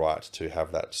earn the right to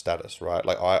have that status, right?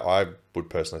 Like, I would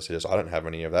personally suggest I don't have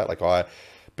any of that. Like, I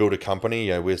build a company,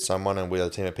 you know, with someone and with a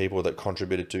team of people that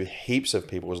contributed to heaps of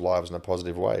people's lives in a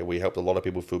positive way. We helped a lot of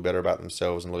people feel better about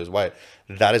themselves and lose weight.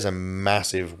 That is a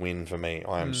massive win for me.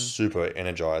 I am super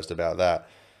energized about that.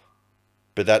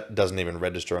 But that doesn't even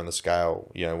register on the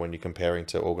scale, you know, when you're comparing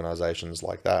to organizations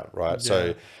like that, right? Yeah.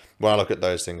 So when I look at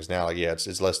those things now, like, yeah,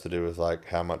 it's less to do with like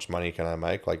how much money can I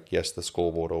make? Like, yes, the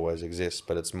scoreboard always exists,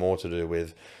 but it's more to do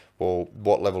with, well,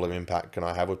 what level of impact can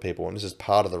I have with people? And this is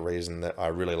part of the reason that I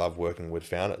really love working with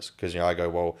founders, because, you know, I go,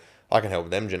 well, I can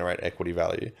help them generate equity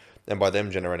value. And by them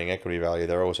generating equity value,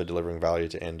 they're also delivering value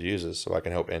to end users. So I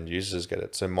can help end users get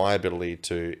it. So my ability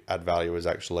to add value is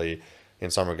actually, in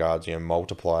some regards, you know,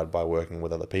 multiplied by working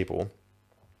with other people,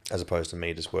 as opposed to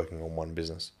me just working on one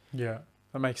business. yeah,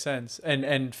 that makes sense.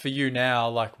 And for you now,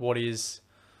 like, what is,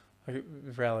 like,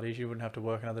 the reality is you wouldn't have to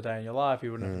work another day in your life.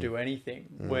 You wouldn't have to do anything.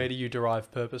 Where do you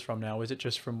derive purpose from now? Is it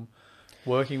just from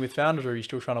working with founders, or are you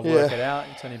still trying to work it out?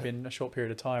 It's only been a short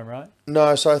period of time, right?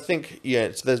 No, so I think,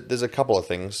 yeah, there's a couple of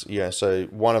things. Yeah, so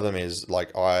one of them is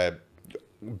like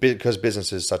because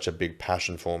business is such a big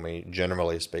passion for me,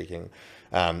 generally speaking.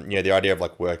 You know, the idea of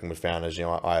like working with founders, you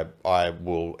know, I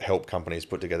will help companies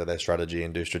put together their strategy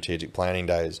and do strategic planning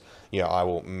days. You know, I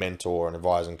will mentor and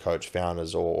advise and coach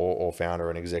founders or founder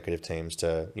and executive teams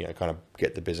to, you know, kind of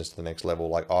get the business to the next level.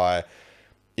 Like,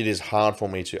 it is hard for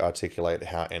me to articulate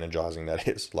how energizing that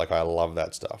is. Like, I love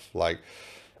that stuff. Like,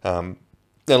 and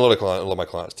a lot of my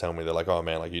clients tell me, they're like, "Oh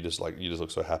man, like you just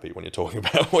look so happy when you're talking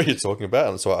about what you're talking about,"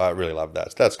 and so I really love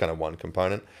that. So that's kind of one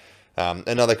component.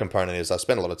 Another component is I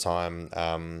spend a lot of time,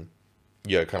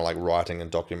 you know, kind of like writing and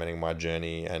documenting my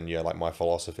journey and, you know, like my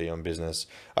philosophy on business.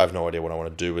 I have no idea what I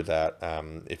want to do with that.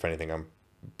 If anything, I'm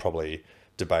probably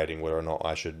debating whether or not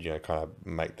I should, you know, kind of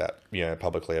make that, you know,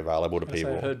 publicly available to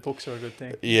people. I heard books are a good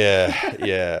thing. Yeah,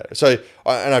 yeah. So,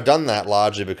 and I've done that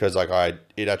largely because like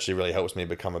it actually really helps me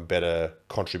become a better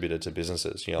contributor to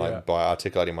businesses. You know, like by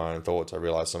articulating my own thoughts, I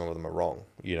realize some of them are wrong.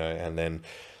 You know, and then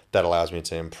that allows me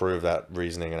to improve that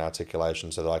reasoning and articulation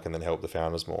so that I can then help the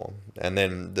founders more. And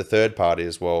then the third part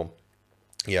is, well,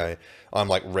 you know, I'm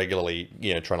like regularly,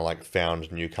 you know, trying to like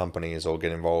found new companies or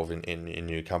get involved in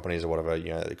new companies or whatever,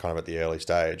 you know, kind of at the early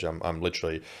stage. I'm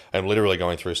literally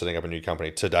going through setting up a new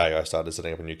company. Today I started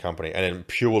setting up a new company, and then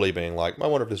purely being like, I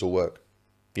wonder if this will work.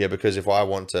 Yeah, because if I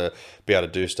want to be able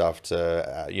to do stuff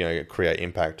to, you know, create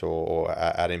impact or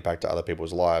add impact to other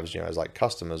people's lives, you know, as like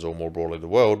customers or more broadly the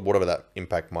world, whatever that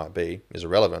impact might be is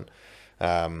irrelevant.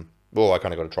 Well, I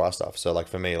kind of got to try stuff. So like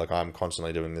for me, like I'm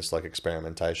constantly doing this like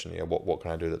experimentation. You know, what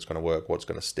can I do that's going to work? What's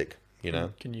going to stick? You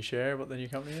know. Can you share what the new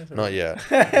company is? Not yet.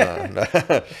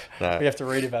 No. We have to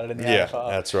read about it in the AFR.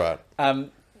 That's right.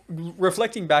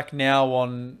 Reflecting back now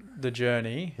on the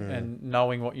journey and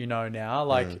knowing what you know now,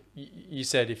 like you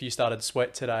said, if you started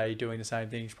Sweat today doing the same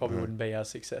things, you probably wouldn't be as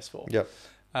successful. Yep.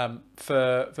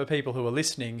 For people who are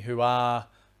listening, who are,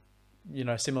 you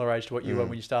know, similar age to what you were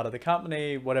when you started the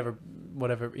company, whatever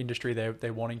industry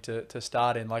they're wanting to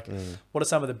start in, like what are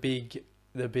some of the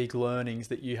big learnings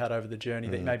that you had over the journey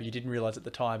that maybe you didn't realize at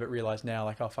the time but realize now,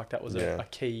 like, oh fuck, that was a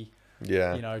key you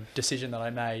know, decision that I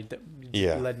made that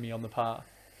led me on the path?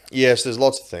 Yes, there's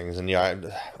lots of things, and I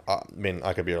mean,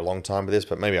 I could be a long time with this,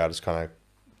 but maybe I'll just kind of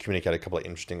communicate a couple of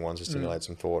interesting ones to stimulate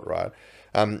some thought, right?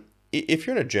 If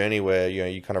you're in a journey where, you know,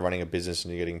 you're kind of running a business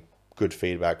and you're getting good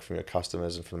feedback from your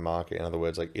customers and from the market, in other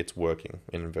words, like it's working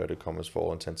in inverted commas for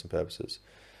all intents and purposes,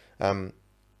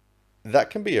 that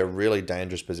can be a really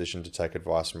dangerous position to take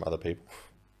advice from other people,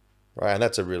 right? And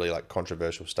that's a really like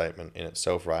controversial statement in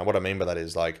itself, right? And what I mean by that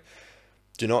is like,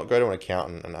 do not go to an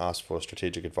accountant and ask for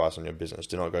strategic advice on your business.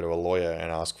 Do not go to a lawyer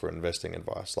and ask for investing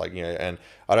advice. Like, you know, and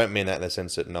I don't mean that in the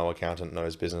sense that no accountant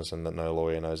knows business and that no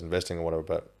lawyer knows investing or whatever,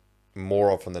 but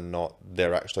more often than not,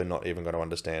 they're actually not even going to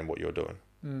understand what you're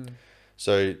doing.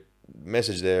 So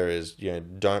message there is,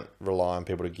 don't rely on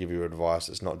people to give you advice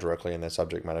that's not directly in their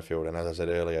subject matter field. And as I said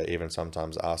earlier, even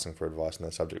sometimes asking for advice in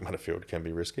their subject matter field can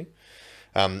be risky.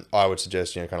 I would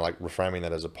suggest, kind of like reframing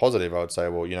that as a positive. I would say,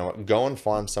 well, you know what, go and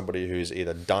find somebody who's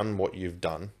either done what you've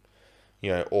done,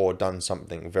 or done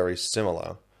something very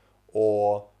similar,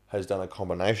 or has done a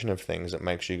combination of things that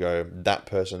makes you go, that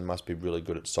person must be really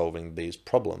good at solving these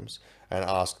problems, and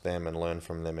ask them and learn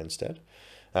from them instead.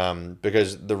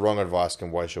 Because the wrong advice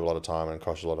can waste you a lot of time and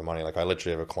cost you a lot of money. Like I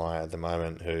literally have a client at the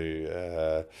moment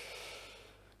who,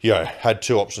 had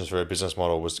two options for her business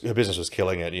model. Her business was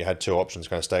killing it. You had two options: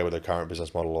 kind of stay with her current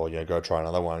business model, or go try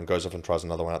another one. Goes off and tries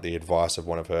another one at the advice of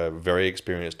one of her very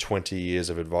experienced 20 years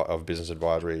of business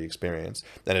advisory experience,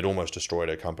 and it almost destroyed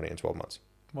her company in 12 months.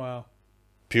 Wow.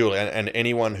 Purely, and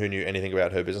anyone who knew anything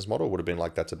about her business model would have been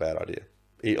like, that's a bad idea.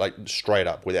 Like straight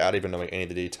up, without even knowing any of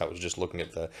the details, just looking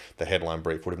at the headline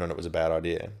brief, would have known it was a bad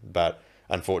idea. But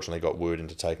unfortunately got wooed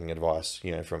into taking advice,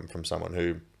 from someone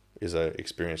who is a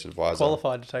experienced advisor.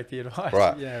 Qualified to take the advice.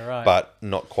 Right. Yeah, right. But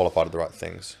not qualified to the right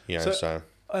things, so.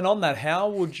 And on that, how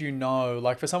would you know,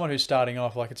 like for someone who's starting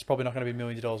off, like it's probably not going to be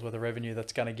millions of dollars worth of revenue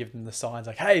that's going to give them the signs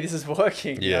like, hey, this is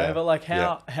working. Yeah. But like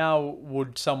how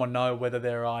would someone know whether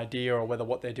their idea or whether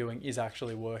what they're doing is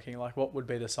actually working? Like what would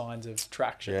be the signs of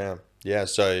traction? Yeah.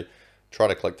 So try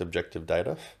to collect objective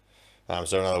data.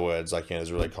 So in other words, like, there's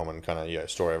a really common kind of,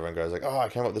 story. Everyone goes like, oh, I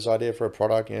came up with this idea for a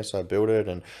product, so I built it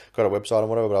and got a website and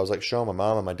whatever. But I was like, showing my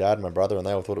mom and my dad and my brother, and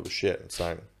they all thought it was shit. It's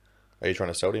like, are you trying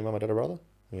to sell to your mum, dad, or brother?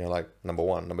 Like number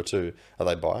one. Number two, are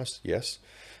they biased? Yes.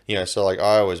 So like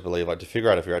I always believe, like, to figure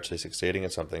out if you're actually succeeding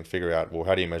at something, figure out, well,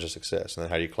 how do you measure success? And then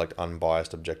how do you collect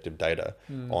unbiased objective data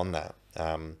on that?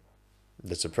 And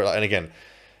again,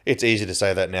 it's easy to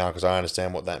say that now because I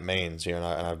understand what that means, and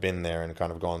I've been there and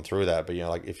kind of gone through that. But,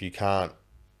 like if you can't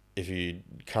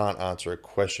answer a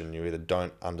question, you either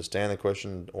don't understand the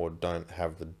question or don't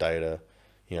have the data,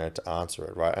 to answer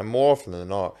it. Right. And more often than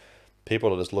not,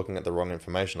 people are just looking at the wrong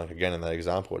information. Like again, in that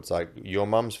example, it's like your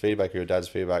mum's feedback or your dad's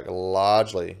feedback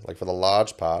largely, like for the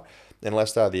large part,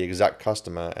 unless they're the exact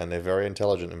customer and they're very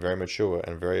intelligent and very mature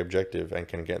and very objective and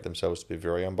can get themselves to be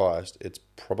very unbiased, it's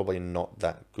probably not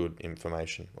that good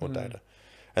information or data.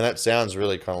 And that sounds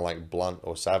really kind of like blunt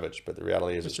or savage, but the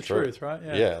reality is it's the true. Truth, right?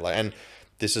 Yeah. And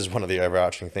this is one of the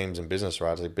overarching themes in business,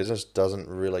 right? It's like business doesn't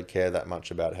really care that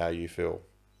much about how you feel.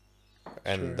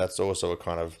 And that's also a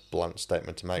kind of blunt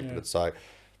statement to make, but it's like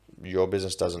your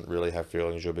business doesn't really have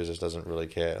feelings. Your business doesn't really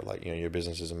care. Like, your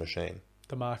business is a machine.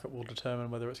 The market will determine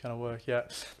whether it's going to work. Yeah.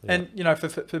 And,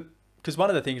 because one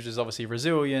of the things is obviously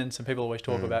resilience, and people always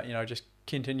talk about, just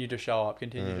continue to show up,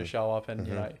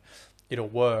 and, it'll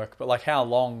work. But like how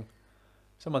long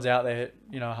someone's out there,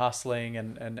 hustling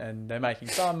and they're making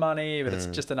some money, but it's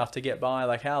just enough to get by.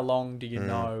 Like how long do you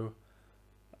know,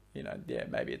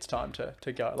 maybe it's time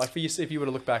to go. Like for you, if you were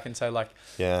to look back and say like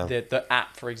the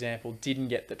app, for example, didn't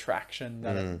get the traction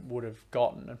that it would have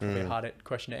gotten, and probably a hard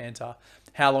question to answer,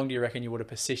 how long do you reckon you would have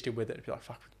persisted with it? It'd be like,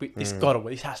 fuck, this got to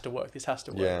work. This has to work. This has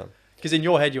to work. Yeah. Because in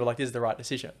your head, you were like, this is the right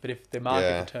decision. But if the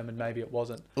market determined maybe it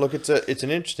wasn't. Look, it's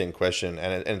an interesting question,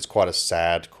 and it's quite a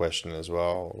sad question as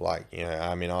well. Like,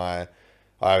 I mean, I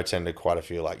attended quite a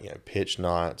few like, pitch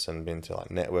nights and been to like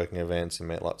networking events and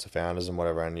met lots of founders and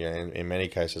whatever. And in many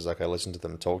cases, like I listen to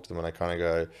them, talk to them, and I kind of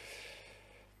go,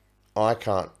 I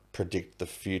can't predict the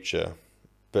future,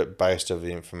 but based on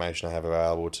the information I have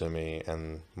available to me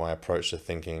and my approach to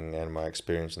thinking and my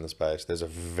experience in the space, there's a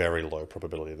very low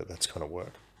probability that that's going to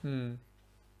work.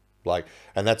 Like,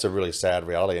 and that's a really sad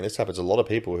reality. And this happens to a lot of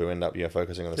people who end up,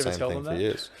 focusing on the same thing for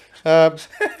years.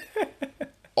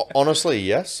 Honestly,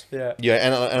 yes. Yeah.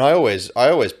 And I always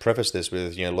preface this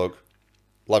with, look,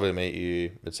 lovely to meet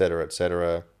you, et cetera, et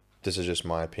cetera. This is just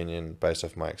my opinion based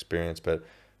off my experience, but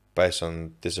based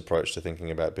on this approach to thinking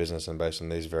about business and based on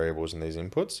these variables and these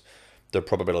inputs, the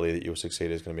probability that you'll succeed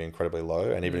is going to be incredibly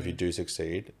low. And even if you do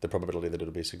succeed, the probability that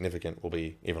it'll be significant will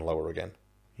be even lower again.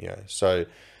 So,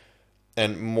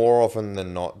 and more often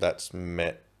than not, that's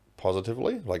met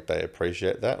positively. Like they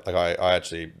appreciate that. Like I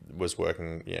actually was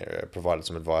working, provided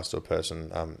some advice to a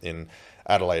person in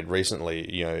Adelaide recently,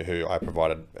 who I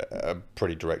provided a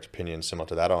pretty direct opinion similar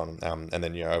to that on. And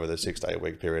then, over the 6 to 8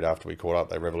 week period after we caught up,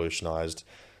 they revolutionized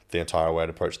the entire way to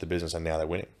approach the business, and now they're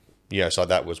winning. So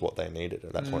that was what they needed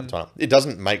at that point in time. It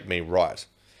doesn't make me right.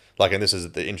 Like, and this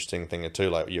is the interesting thing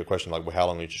too, like your question, like, well, how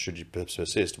long should you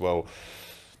persist? Well,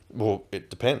 it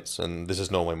depends. And this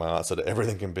is normally my answer to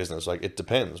everything in business. Like, it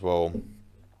depends. Well,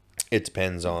 it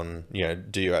depends on,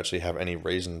 do you actually have any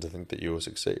reason to think that you will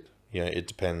succeed? You know, it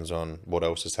depends on what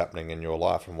else is happening in your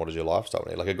life and what is your lifestyle.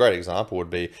 Like a great example would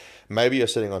be maybe you're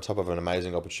sitting on top of an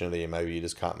amazing opportunity and maybe you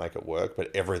just can't make it work,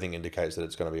 but everything indicates that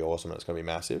it's going to be awesome and it's going to be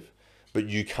massive, but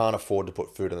you can't afford to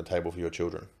put food on the table for your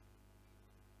children.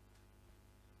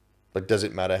 Like, does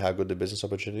it matter how good the business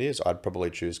opportunity is? I'd probably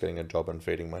choose getting a job and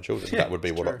feeding my children. Yeah, that would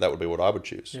be what I would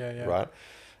choose. Yeah. Right.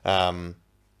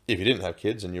 If you didn't have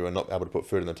kids and you were not able to put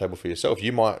food on the table for yourself,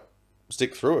 you might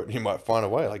stick through it. You might find a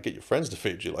way, like get your friends to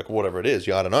feed you, like whatever it is.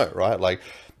 I don't know, right? Like,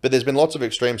 but there's been lots of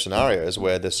extreme scenarios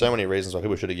where there's so many reasons why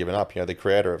people should have given up. You know, the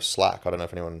creator of Slack, I don't know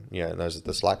if anyone knows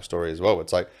the Slack story as well.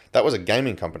 It's like that was a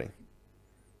gaming company.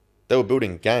 They were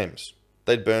building games.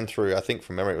 They'd burned through, I think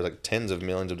from memory, it was like tens of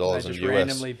millions of dollars in the US. They just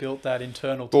randomly built that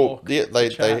internal talk. Yeah,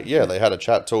 they had a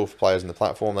chat tool for players in the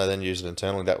platform. They then used it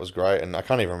internally. That was great. And I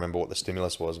can't even remember what the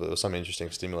stimulus was, but it was some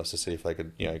interesting stimulus to see if they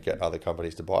could, get other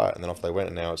companies to buy it. And then off they went,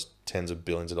 and now it's tens of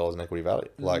billions of dollars in equity value.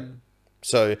 Like,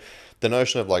 so the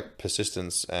notion of like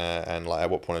persistence and like at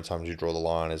what point in time do you draw the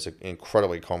line is an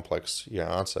incredibly complex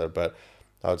answer. But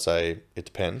I would say it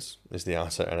depends is the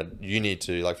answer. And you need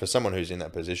to, like, for someone who's in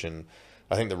that position,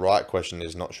 I think the right question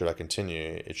is not should I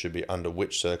continue, it should be under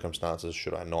which circumstances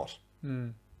should I not?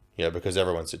 Because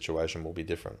everyone's situation will be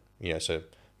different. So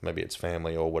maybe it's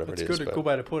family or whatever it is. It's a good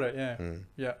way to put it, yeah.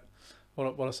 Yeah.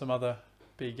 What are some other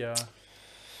big...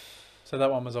 So that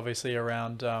one was obviously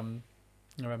around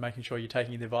making sure you're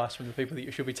taking the advice from the people that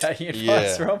you should be taking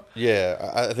advice from. Yeah,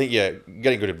 I think,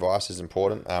 getting good advice is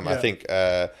important.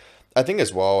 I think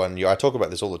as well, and I talk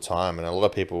about this all the time, and a lot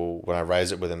of people, when I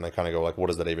raise it with them, they kind of go like, what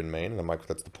does that even mean? And I'm like,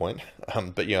 that's the point.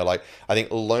 But, I think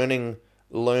learning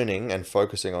and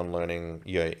focusing on learning,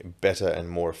 better and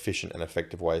more efficient and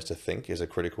effective ways to think is a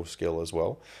critical skill as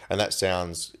well. And that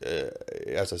sounds,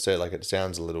 as I said, like it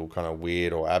sounds a little kind of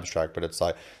weird or abstract, but it's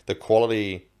like the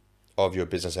quality of your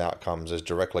business outcomes is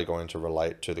directly going to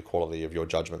relate to the quality of your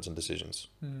judgments and decisions.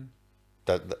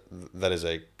 That is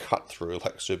a cut through,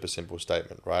 like super simple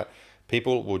statement, right?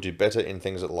 People will do better in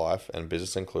things at life, and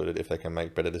business included, if they can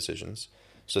make better decisions.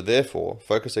 So therefore,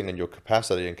 focusing on your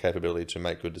capacity and capability to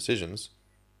make good decisions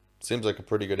seems like a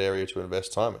pretty good area to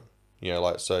invest time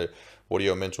in. So what are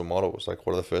your mental models? Like,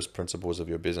 what are the first principles of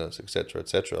your business, et cetera, et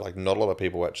cetera? Like, not a lot of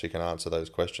people actually can answer those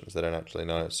questions. They don't actually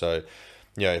know. So,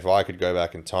 if I could go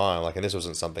back in time, like, and this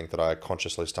wasn't something that I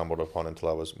consciously stumbled upon until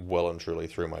I was well and truly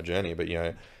through my journey, but,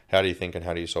 how do you think and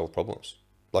how do you solve problems?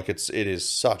 Like, it is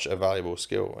such a valuable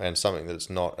skill and something that it's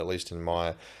not, at least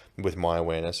with my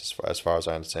awareness, as far as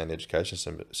I understand the education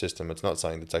system, it's not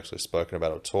something that's actually spoken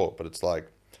about or taught, but it's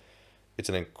like, it's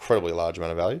an incredibly large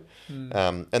amount of value.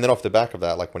 And then off the back of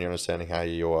that, like when you're understanding how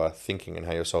you're thinking and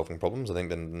how you're solving problems, I think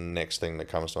the next thing that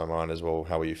comes to my mind is, well,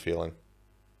 how are you feeling?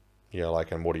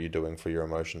 And what are you doing for your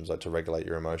emotions, like to regulate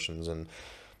your emotions and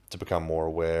to become more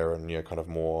aware and, kind of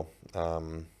more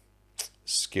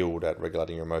skilled at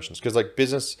regulating your emotions. Because like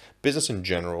business in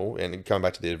general, and coming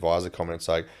back to the advisor comment, it's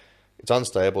like, it's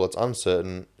unstable, it's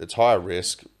uncertain, it's high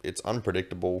risk, it's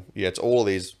unpredictable. It's all of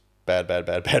these bad,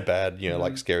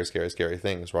 like scary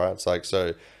things, right? It's like,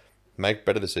 so make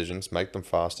better decisions, make them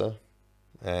faster,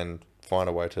 and find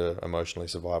a way to emotionally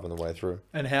survive on the way through.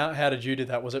 And how did you do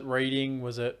that? Was it reading?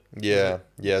 Was it? Yeah.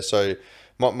 So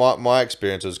my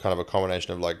experience was kind of a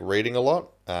combination of like reading a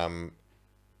lot,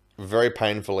 very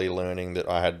painfully learning that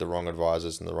I had the wrong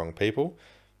advisors and the wrong people,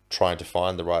 trying to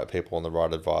find the right people and the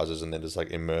right advisors, and then just like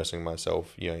immersing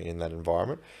myself, in that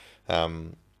environment.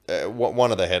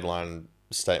 One of the headline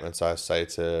statements I say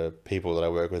to people that I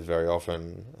work with very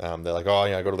often, they're like, oh,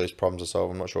 I got all these problems to solve,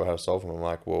 I'm not sure how to solve them. I'm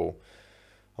like,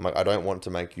 I don't want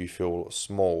to make you feel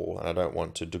small, and I don't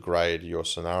want to degrade your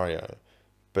scenario,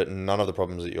 but none of the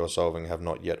problems that you're solving have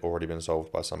not yet already been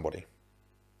solved by somebody.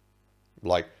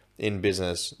 Like in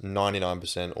business,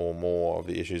 99% or more of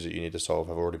the issues that you need to solve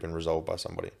have already been resolved by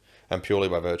somebody. And purely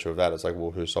by virtue of that, it's like,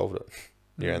 well, who solved it?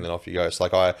 And then off you go. It's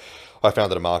like I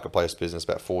founded a marketplace business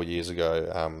about 4 years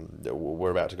ago. We're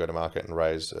about to go to market and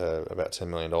raise about $10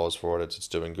 million for it. It's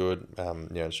doing good.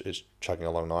 It's chugging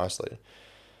along nicely.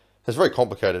 It's a very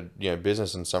complicated,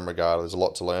 business in some regard. There's a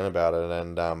lot to learn about it.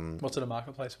 And what's it a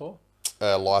marketplace for?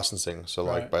 Licensing. So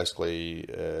right. Like basically,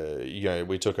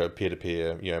 we took a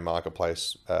peer-to-peer,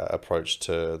 marketplace approach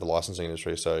to the licensing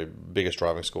industry. So biggest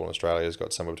driving school in Australia has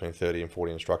got somewhere between 30 and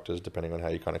 40 instructors, depending on how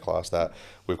you kind of class that.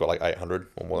 We've got like 800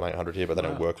 or more than 800 here, but they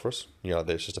don't work for us. They're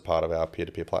just a part of our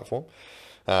peer-to-peer platform.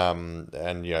 And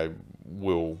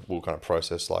we'll kind of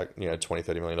process like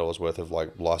 $20-30 million worth of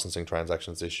like licensing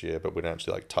transactions this year, but we don't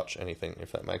actually like touch anything,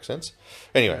 if that makes sense.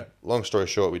 Anyway, long story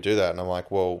short, we do that, and I'm like,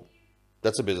 well,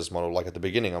 that's a business model. Like at the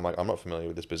beginning, I'm like, I'm not familiar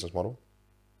with this business model,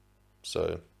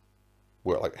 so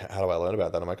like, how do I learn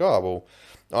about that? I'm like, oh, well,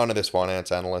 I know this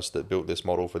finance analyst that built this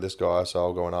model for this guy, so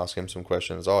I'll go and ask him some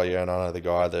questions. Oh yeah, and I know the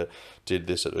guy that did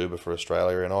this at Uber for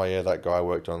Australia, and oh yeah, that guy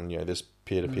worked on, you know, this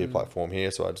peer-to-peer platform here,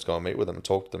 so I just go and meet with them and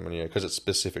talk to them, and, you know, because it's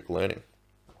specific learning.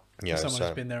 You know, someone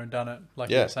who's been there and done it,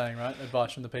 like you Yeah. were saying, right?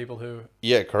 Advice from the people who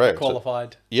correct. are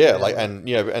qualified. Yeah, like, and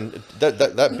you know, and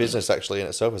that business actually in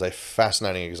itself is a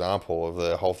fascinating example of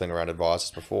the whole thing around advice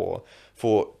before.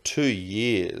 For 2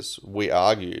 years, we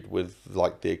argued with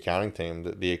like the accounting team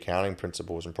that the accounting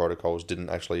principles and protocols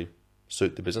didn't actually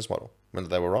suit the business model and that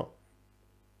they were wrong.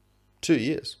 2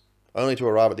 years, only to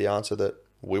arrive at the answer that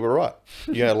we were right.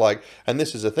 You know, like, and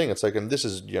this is the thing. It's like, and this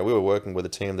is, you know, we were working with a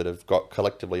team that have got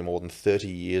collectively more than 30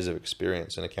 years of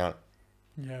experience in accounting.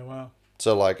 Yeah, wow.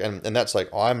 So like, and that's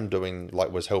like, I'm doing,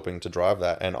 like, was helping to drive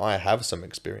that, and I have some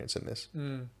experience in this.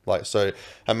 Like, so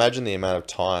imagine the amount of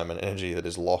time and energy that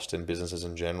is lost in businesses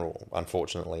in general,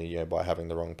 unfortunately, you know, by having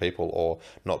the wrong people or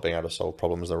not being able to solve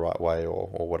problems the right way, or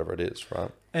whatever it is,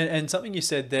 right? And something you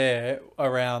said there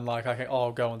around like, okay,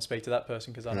 I'll go and speak to that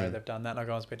person because I know they've done that, and I'll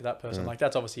go and speak to that person. Like,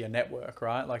 that's obviously a network,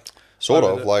 right? Like, sort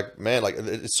of, like, man, like,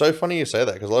 it's so funny you say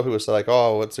that, because a lot of people say like,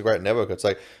 oh, it's a great network. It's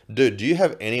like, dude, do you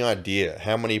have any idea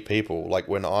how many people, like,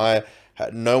 when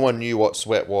no one knew what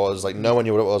sweat was, like, no one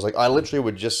knew what it was, like, I literally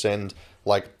would just send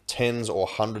like tens or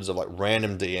hundreds of like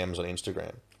random DMs on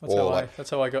Instagram. That's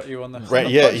how I got you on the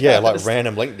like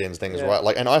random LinkedIn things, right?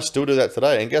 Like, and I still do that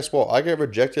today. And guess what? I get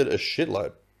rejected a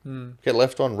shitload. Get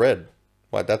left on red.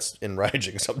 Like, that's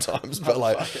enraging sometimes. But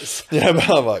like, yeah, but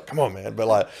I'm like, come on, man. But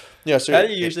like, yeah. So how do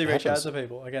you usually reach out to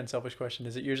people? Again, selfish question.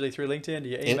 Is it usually through LinkedIn? Do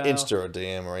you email? Insta or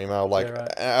DM or email? Like, Yeah,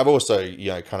 right. I've also,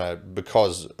 you know, kind of,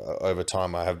 because over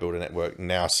time I have built a network.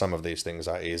 Now some of these things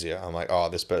are easier. I'm like, oh,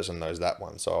 this person knows that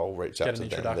one, so I'll reach out to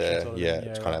them there. Sort of Yeah, thing.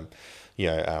 it's kind of, you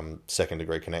know, second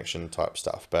degree connection type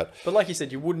stuff. But like you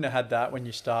said, you wouldn't have had that when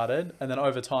you started, and then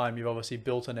over time you've obviously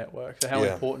built a network. So how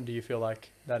important do you feel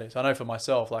like that is? I know for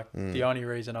myself, like, the only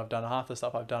reason I've done half the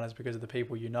stuff I've done is because of the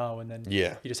people you know, and then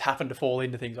you just happen to fall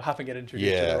into things or happen to get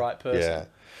introduced to the right person. Yeah,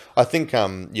 I think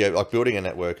like, building a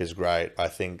network is great. I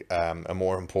think a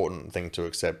more important thing to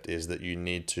accept is that you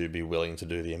need to be willing to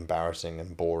do the embarrassing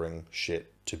and boring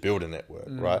shit to build a network,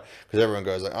 right? Because everyone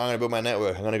goes like, I'm going to build my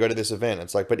network, I'm going to go to this event.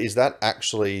 It's like, but is that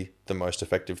actually the most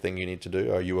effective thing you need to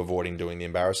do? Or are you avoiding doing the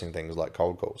embarrassing things like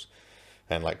cold calls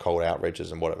and like cold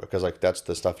outreaches and whatever? Because like, that's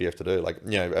the stuff you have to do. Like,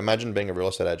 you know, imagine being a real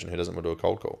estate agent who doesn't want to do a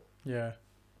cold call. Yeah,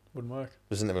 wouldn't work.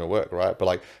 This isn't going to work, right? But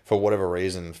like, for whatever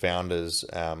reason, founders,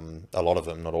 a lot of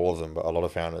them, not all of them, but a lot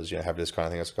of founders, you know, have this kind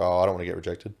of thing. It's like, oh, I don't want to get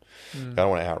rejected. I don't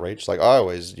want to outreach. Like, I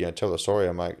always, you know, tell the story.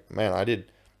 I'm like, man, I did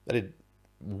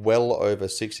well over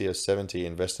 60 or 70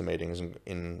 investor meetings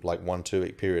in like 1-2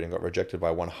 week period and got rejected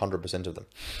by 100% of them.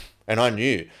 And I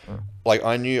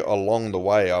knew along the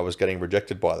way I was getting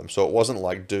rejected by them. So it wasn't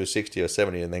like do 60 or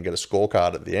 70 and then get a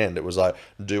scorecard at the end. It was like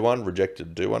do one,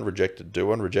 rejected, do one, rejected, do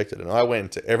one, rejected. And I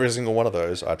went to every single one of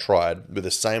those I tried with the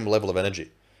same level of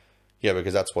energy. Yeah,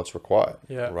 because that's what's required.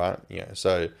 Yeah. Right? Yeah.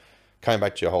 So coming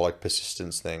back to your whole like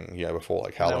persistence thing, you know, before,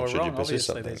 like, how long should you persist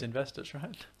something? These investors,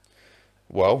 right?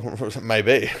 Well,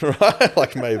 maybe, right?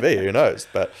 Like, maybe, who knows?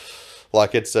 But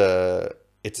like, it's an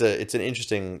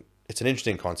interesting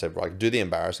concept. Like, do the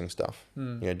embarrassing stuff.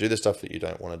 You know, do the stuff that you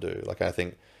don't want to do. Like, I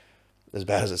think, as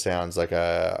bad as it sounds, like,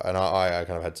 and I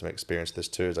kind of had some experience with this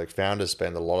too. Is like, founders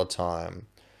spend a lot of time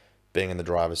being in the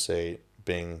driver's seat,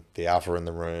 being the alpha in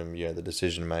the room, you know, the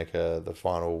decision maker, the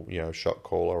final, you know, shot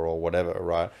caller or whatever,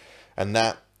 right? And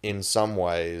that, in some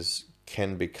ways,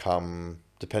 can become,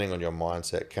 depending on your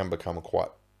mindset, can become quite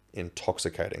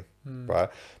intoxicating, right?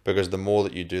 Because the more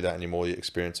that you do that and the more you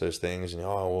experience those things, and oh,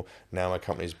 well, now my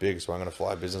company's big, so I'm going to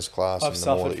fly business class. I've and the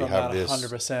more suffered that you from have that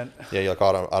this, 100%. Yeah, you're like,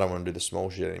 I don't want to do the small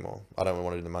shit anymore. I don't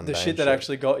want to do the mundane. The shit that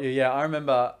actually got you. Yeah, I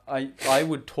remember I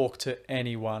would talk to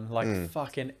anyone, like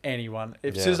fucking anyone.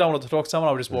 As soon as I wanted to talk to someone,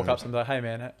 I would just walk up to them and be like, hey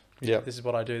man, this is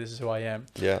what I do, this is who I am.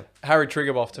 Yeah. Harry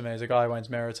Triggerboff to me is a guy who owns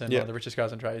Meriton, one of the richest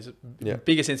guys in trade. He's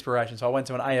biggest inspiration. So I went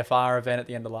to an AFR event at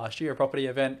the end of last year, a property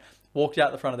event, walked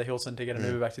out the front of the Hilton to get an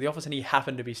Uber back to the office, and he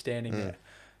happened to be standing there,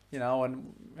 you know,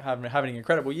 and having an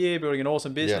incredible year, building an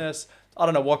awesome business. I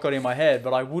don't know what got in my head,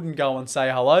 but I wouldn't go and say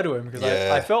hello to him because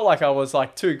I felt like I was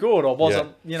like too good or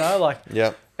wasn't, you know, like,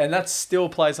 and that still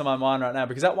plays on my mind right now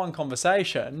because that one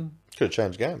conversation could have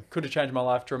changed the game. Could have changed my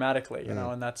life dramatically, you know,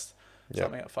 and that's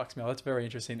something that fucks me up. That's very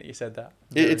interesting that you said that.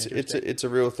 It's a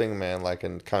real thing, man. Like,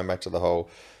 and coming back to the whole,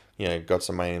 you know, got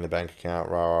some money in the bank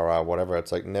account, whatever.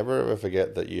 It's like, never ever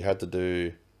forget that you had to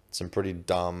do some pretty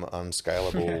dumb,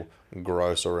 unscalable,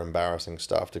 gross or embarrassing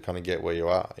stuff to kind of get where you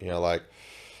are. You know, like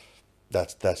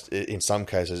that's in some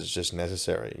cases it's just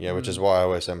necessary. You know, which is why I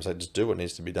always say, just do what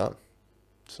needs to be done.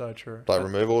 So true. Like,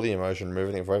 remove all the emotion, remove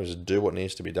everything from it, just do what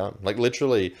needs to be done. Like,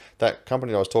 literally, that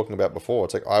company I was talking about before,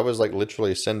 it's like I was like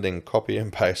literally sending copy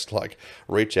and paste like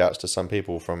reach outs to some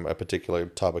people from a particular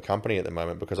type of company at the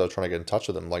moment because I was trying to get in touch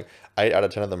with them. Like 8 out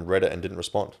of 10 of them read it and didn't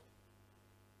respond.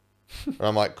 And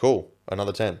I'm like, cool,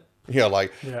 another 10. Yeah,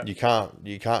 like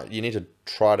you need to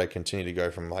try to continue to go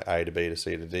from like A to B to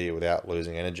C to D without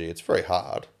losing energy. It's very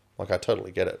hard. Like, I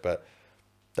totally get it, but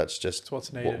that's just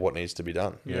what's needed. What needs to be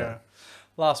done. Yeah.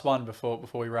 Last one before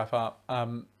we wrap up.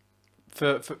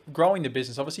 For growing the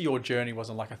business, obviously your journey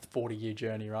wasn't like a 40-year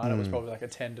journey, right? It was probably like a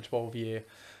 10 to 12 year.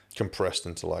 Compressed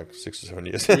into like 6 or 7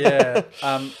 years. Yeah.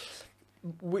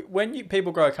 When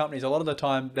people grow companies, a lot of the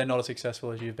time they're not as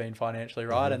successful as you've been financially,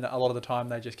 right? And a lot of the time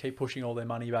they just keep pushing all their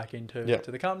money back into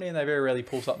to the company, and they very rarely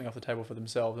pull something off the table for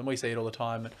themselves. And we see it all the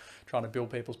time, trying to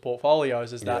build people's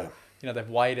portfolios, is that they've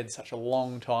waited such a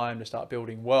long time to start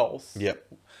building wealth. Yep.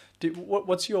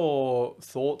 What's your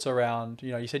thoughts around,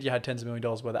 you said you had tens of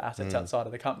 $millions worth of assets outside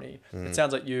of the company. It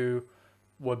sounds like you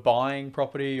were buying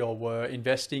property or were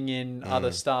investing in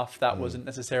other stuff that wasn't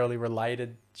necessarily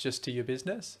related just to your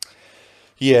business.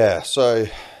 Yeah, so,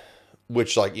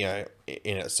 which, like, in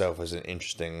itself is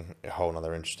a whole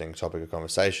other interesting topic of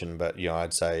conversation, but,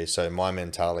 I'd say, so my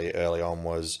mentality early on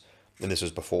was, and this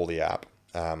was before the app,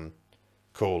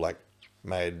 cool, like,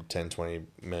 made 10, 20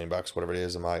 million bucks, whatever it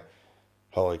is, I'm like,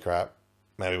 holy crap,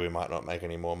 maybe we might not make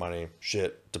any more money,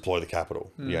 shit, deploy the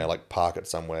capital, like, park it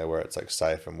somewhere where it's, like,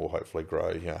 safe and will hopefully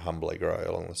grow, humbly grow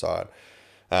along the side,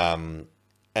 and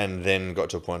then got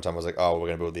to a point in time, I was like, oh, we're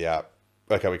going to build the app.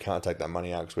 Okay, we can't take that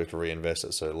money out because we have to reinvest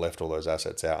it. So left all those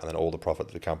assets out, and then all the profit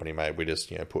that the company made, we just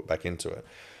put back into it.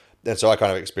 And so I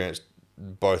kind of experienced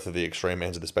both of the extreme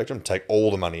ends of the spectrum: take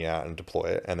all the money out and deploy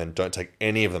it, and then don't take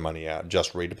any of the money out,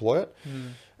 just redeploy it.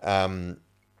 And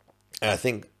I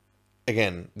think,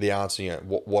 again, the answer,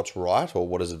 what's right or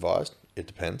what is advised, it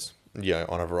depends,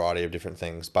 on a variety of different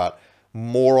things. But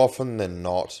more often than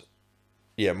not,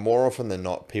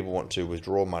 people want to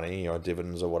withdraw money,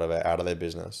 dividends or whatever, out of their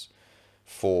business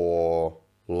for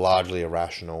largely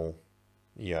irrational,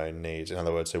 needs. In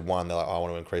other words, so one, they're like, I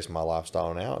want to increase my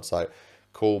lifestyle now. It's like,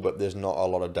 cool, but there's not a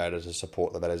lot of data to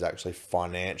support that is actually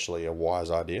financially a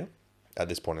wise idea at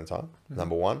this point in time,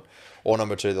 number one. Or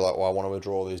number two, they're like, well, I want to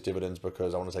withdraw all these dividends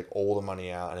because I want to take all the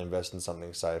money out and invest in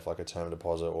something safe, like a term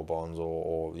deposit or bonds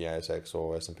or the ASX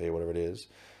or S&P, whatever it is.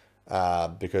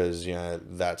 Because,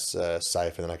 that's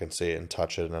safe, and then I can see it and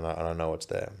touch it, and I know it's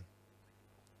there.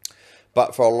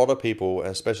 But for a lot of people,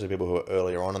 and especially people who are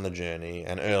earlier on in the journey,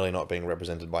 and early not being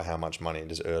represented by how much money,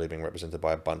 just early being represented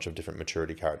by a bunch of different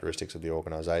maturity characteristics of the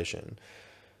organization,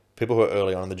 people who are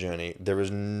early on in the journey, there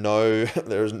is no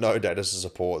data to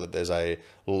support that there's a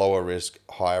lower risk,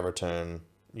 higher return,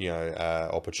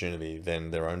 opportunity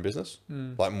than their own business.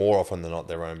 Like, more often than not,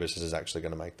 their own business is actually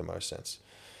going to make the most sense.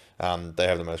 They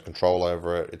have the most control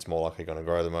over it. It's more likely going to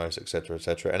grow the most, et cetera, et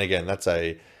cetera. And again, that's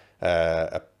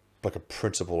like a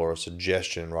principle or a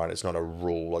suggestion, right? It's not a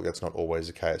rule. Like, that's not always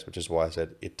the case, which is why I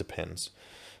said it depends.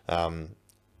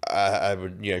 I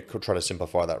would, try to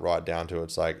simplify that right down to,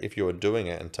 it's like, if you're doing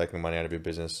it and taking money out of your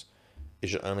business, it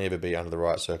should only ever be under the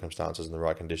right circumstances and the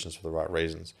right conditions for the right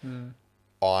reasons.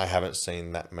 I haven't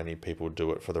seen that many people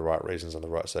do it for the right reasons and the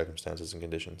right circumstances and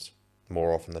conditions.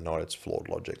 More often than not, it's flawed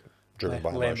logic driven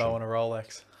by emotion. Lambo and a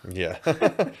Rolex. Yeah,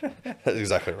 that's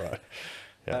exactly right.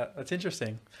 Yeah, that's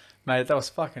interesting. Mate, that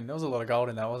was a lot of gold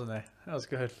in that, wasn't there? That was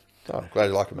good. Oh, glad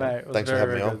you like it, mate. It was Thanks for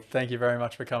having me on. Thank you very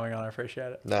much for coming on. I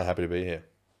appreciate it. No, happy to be here.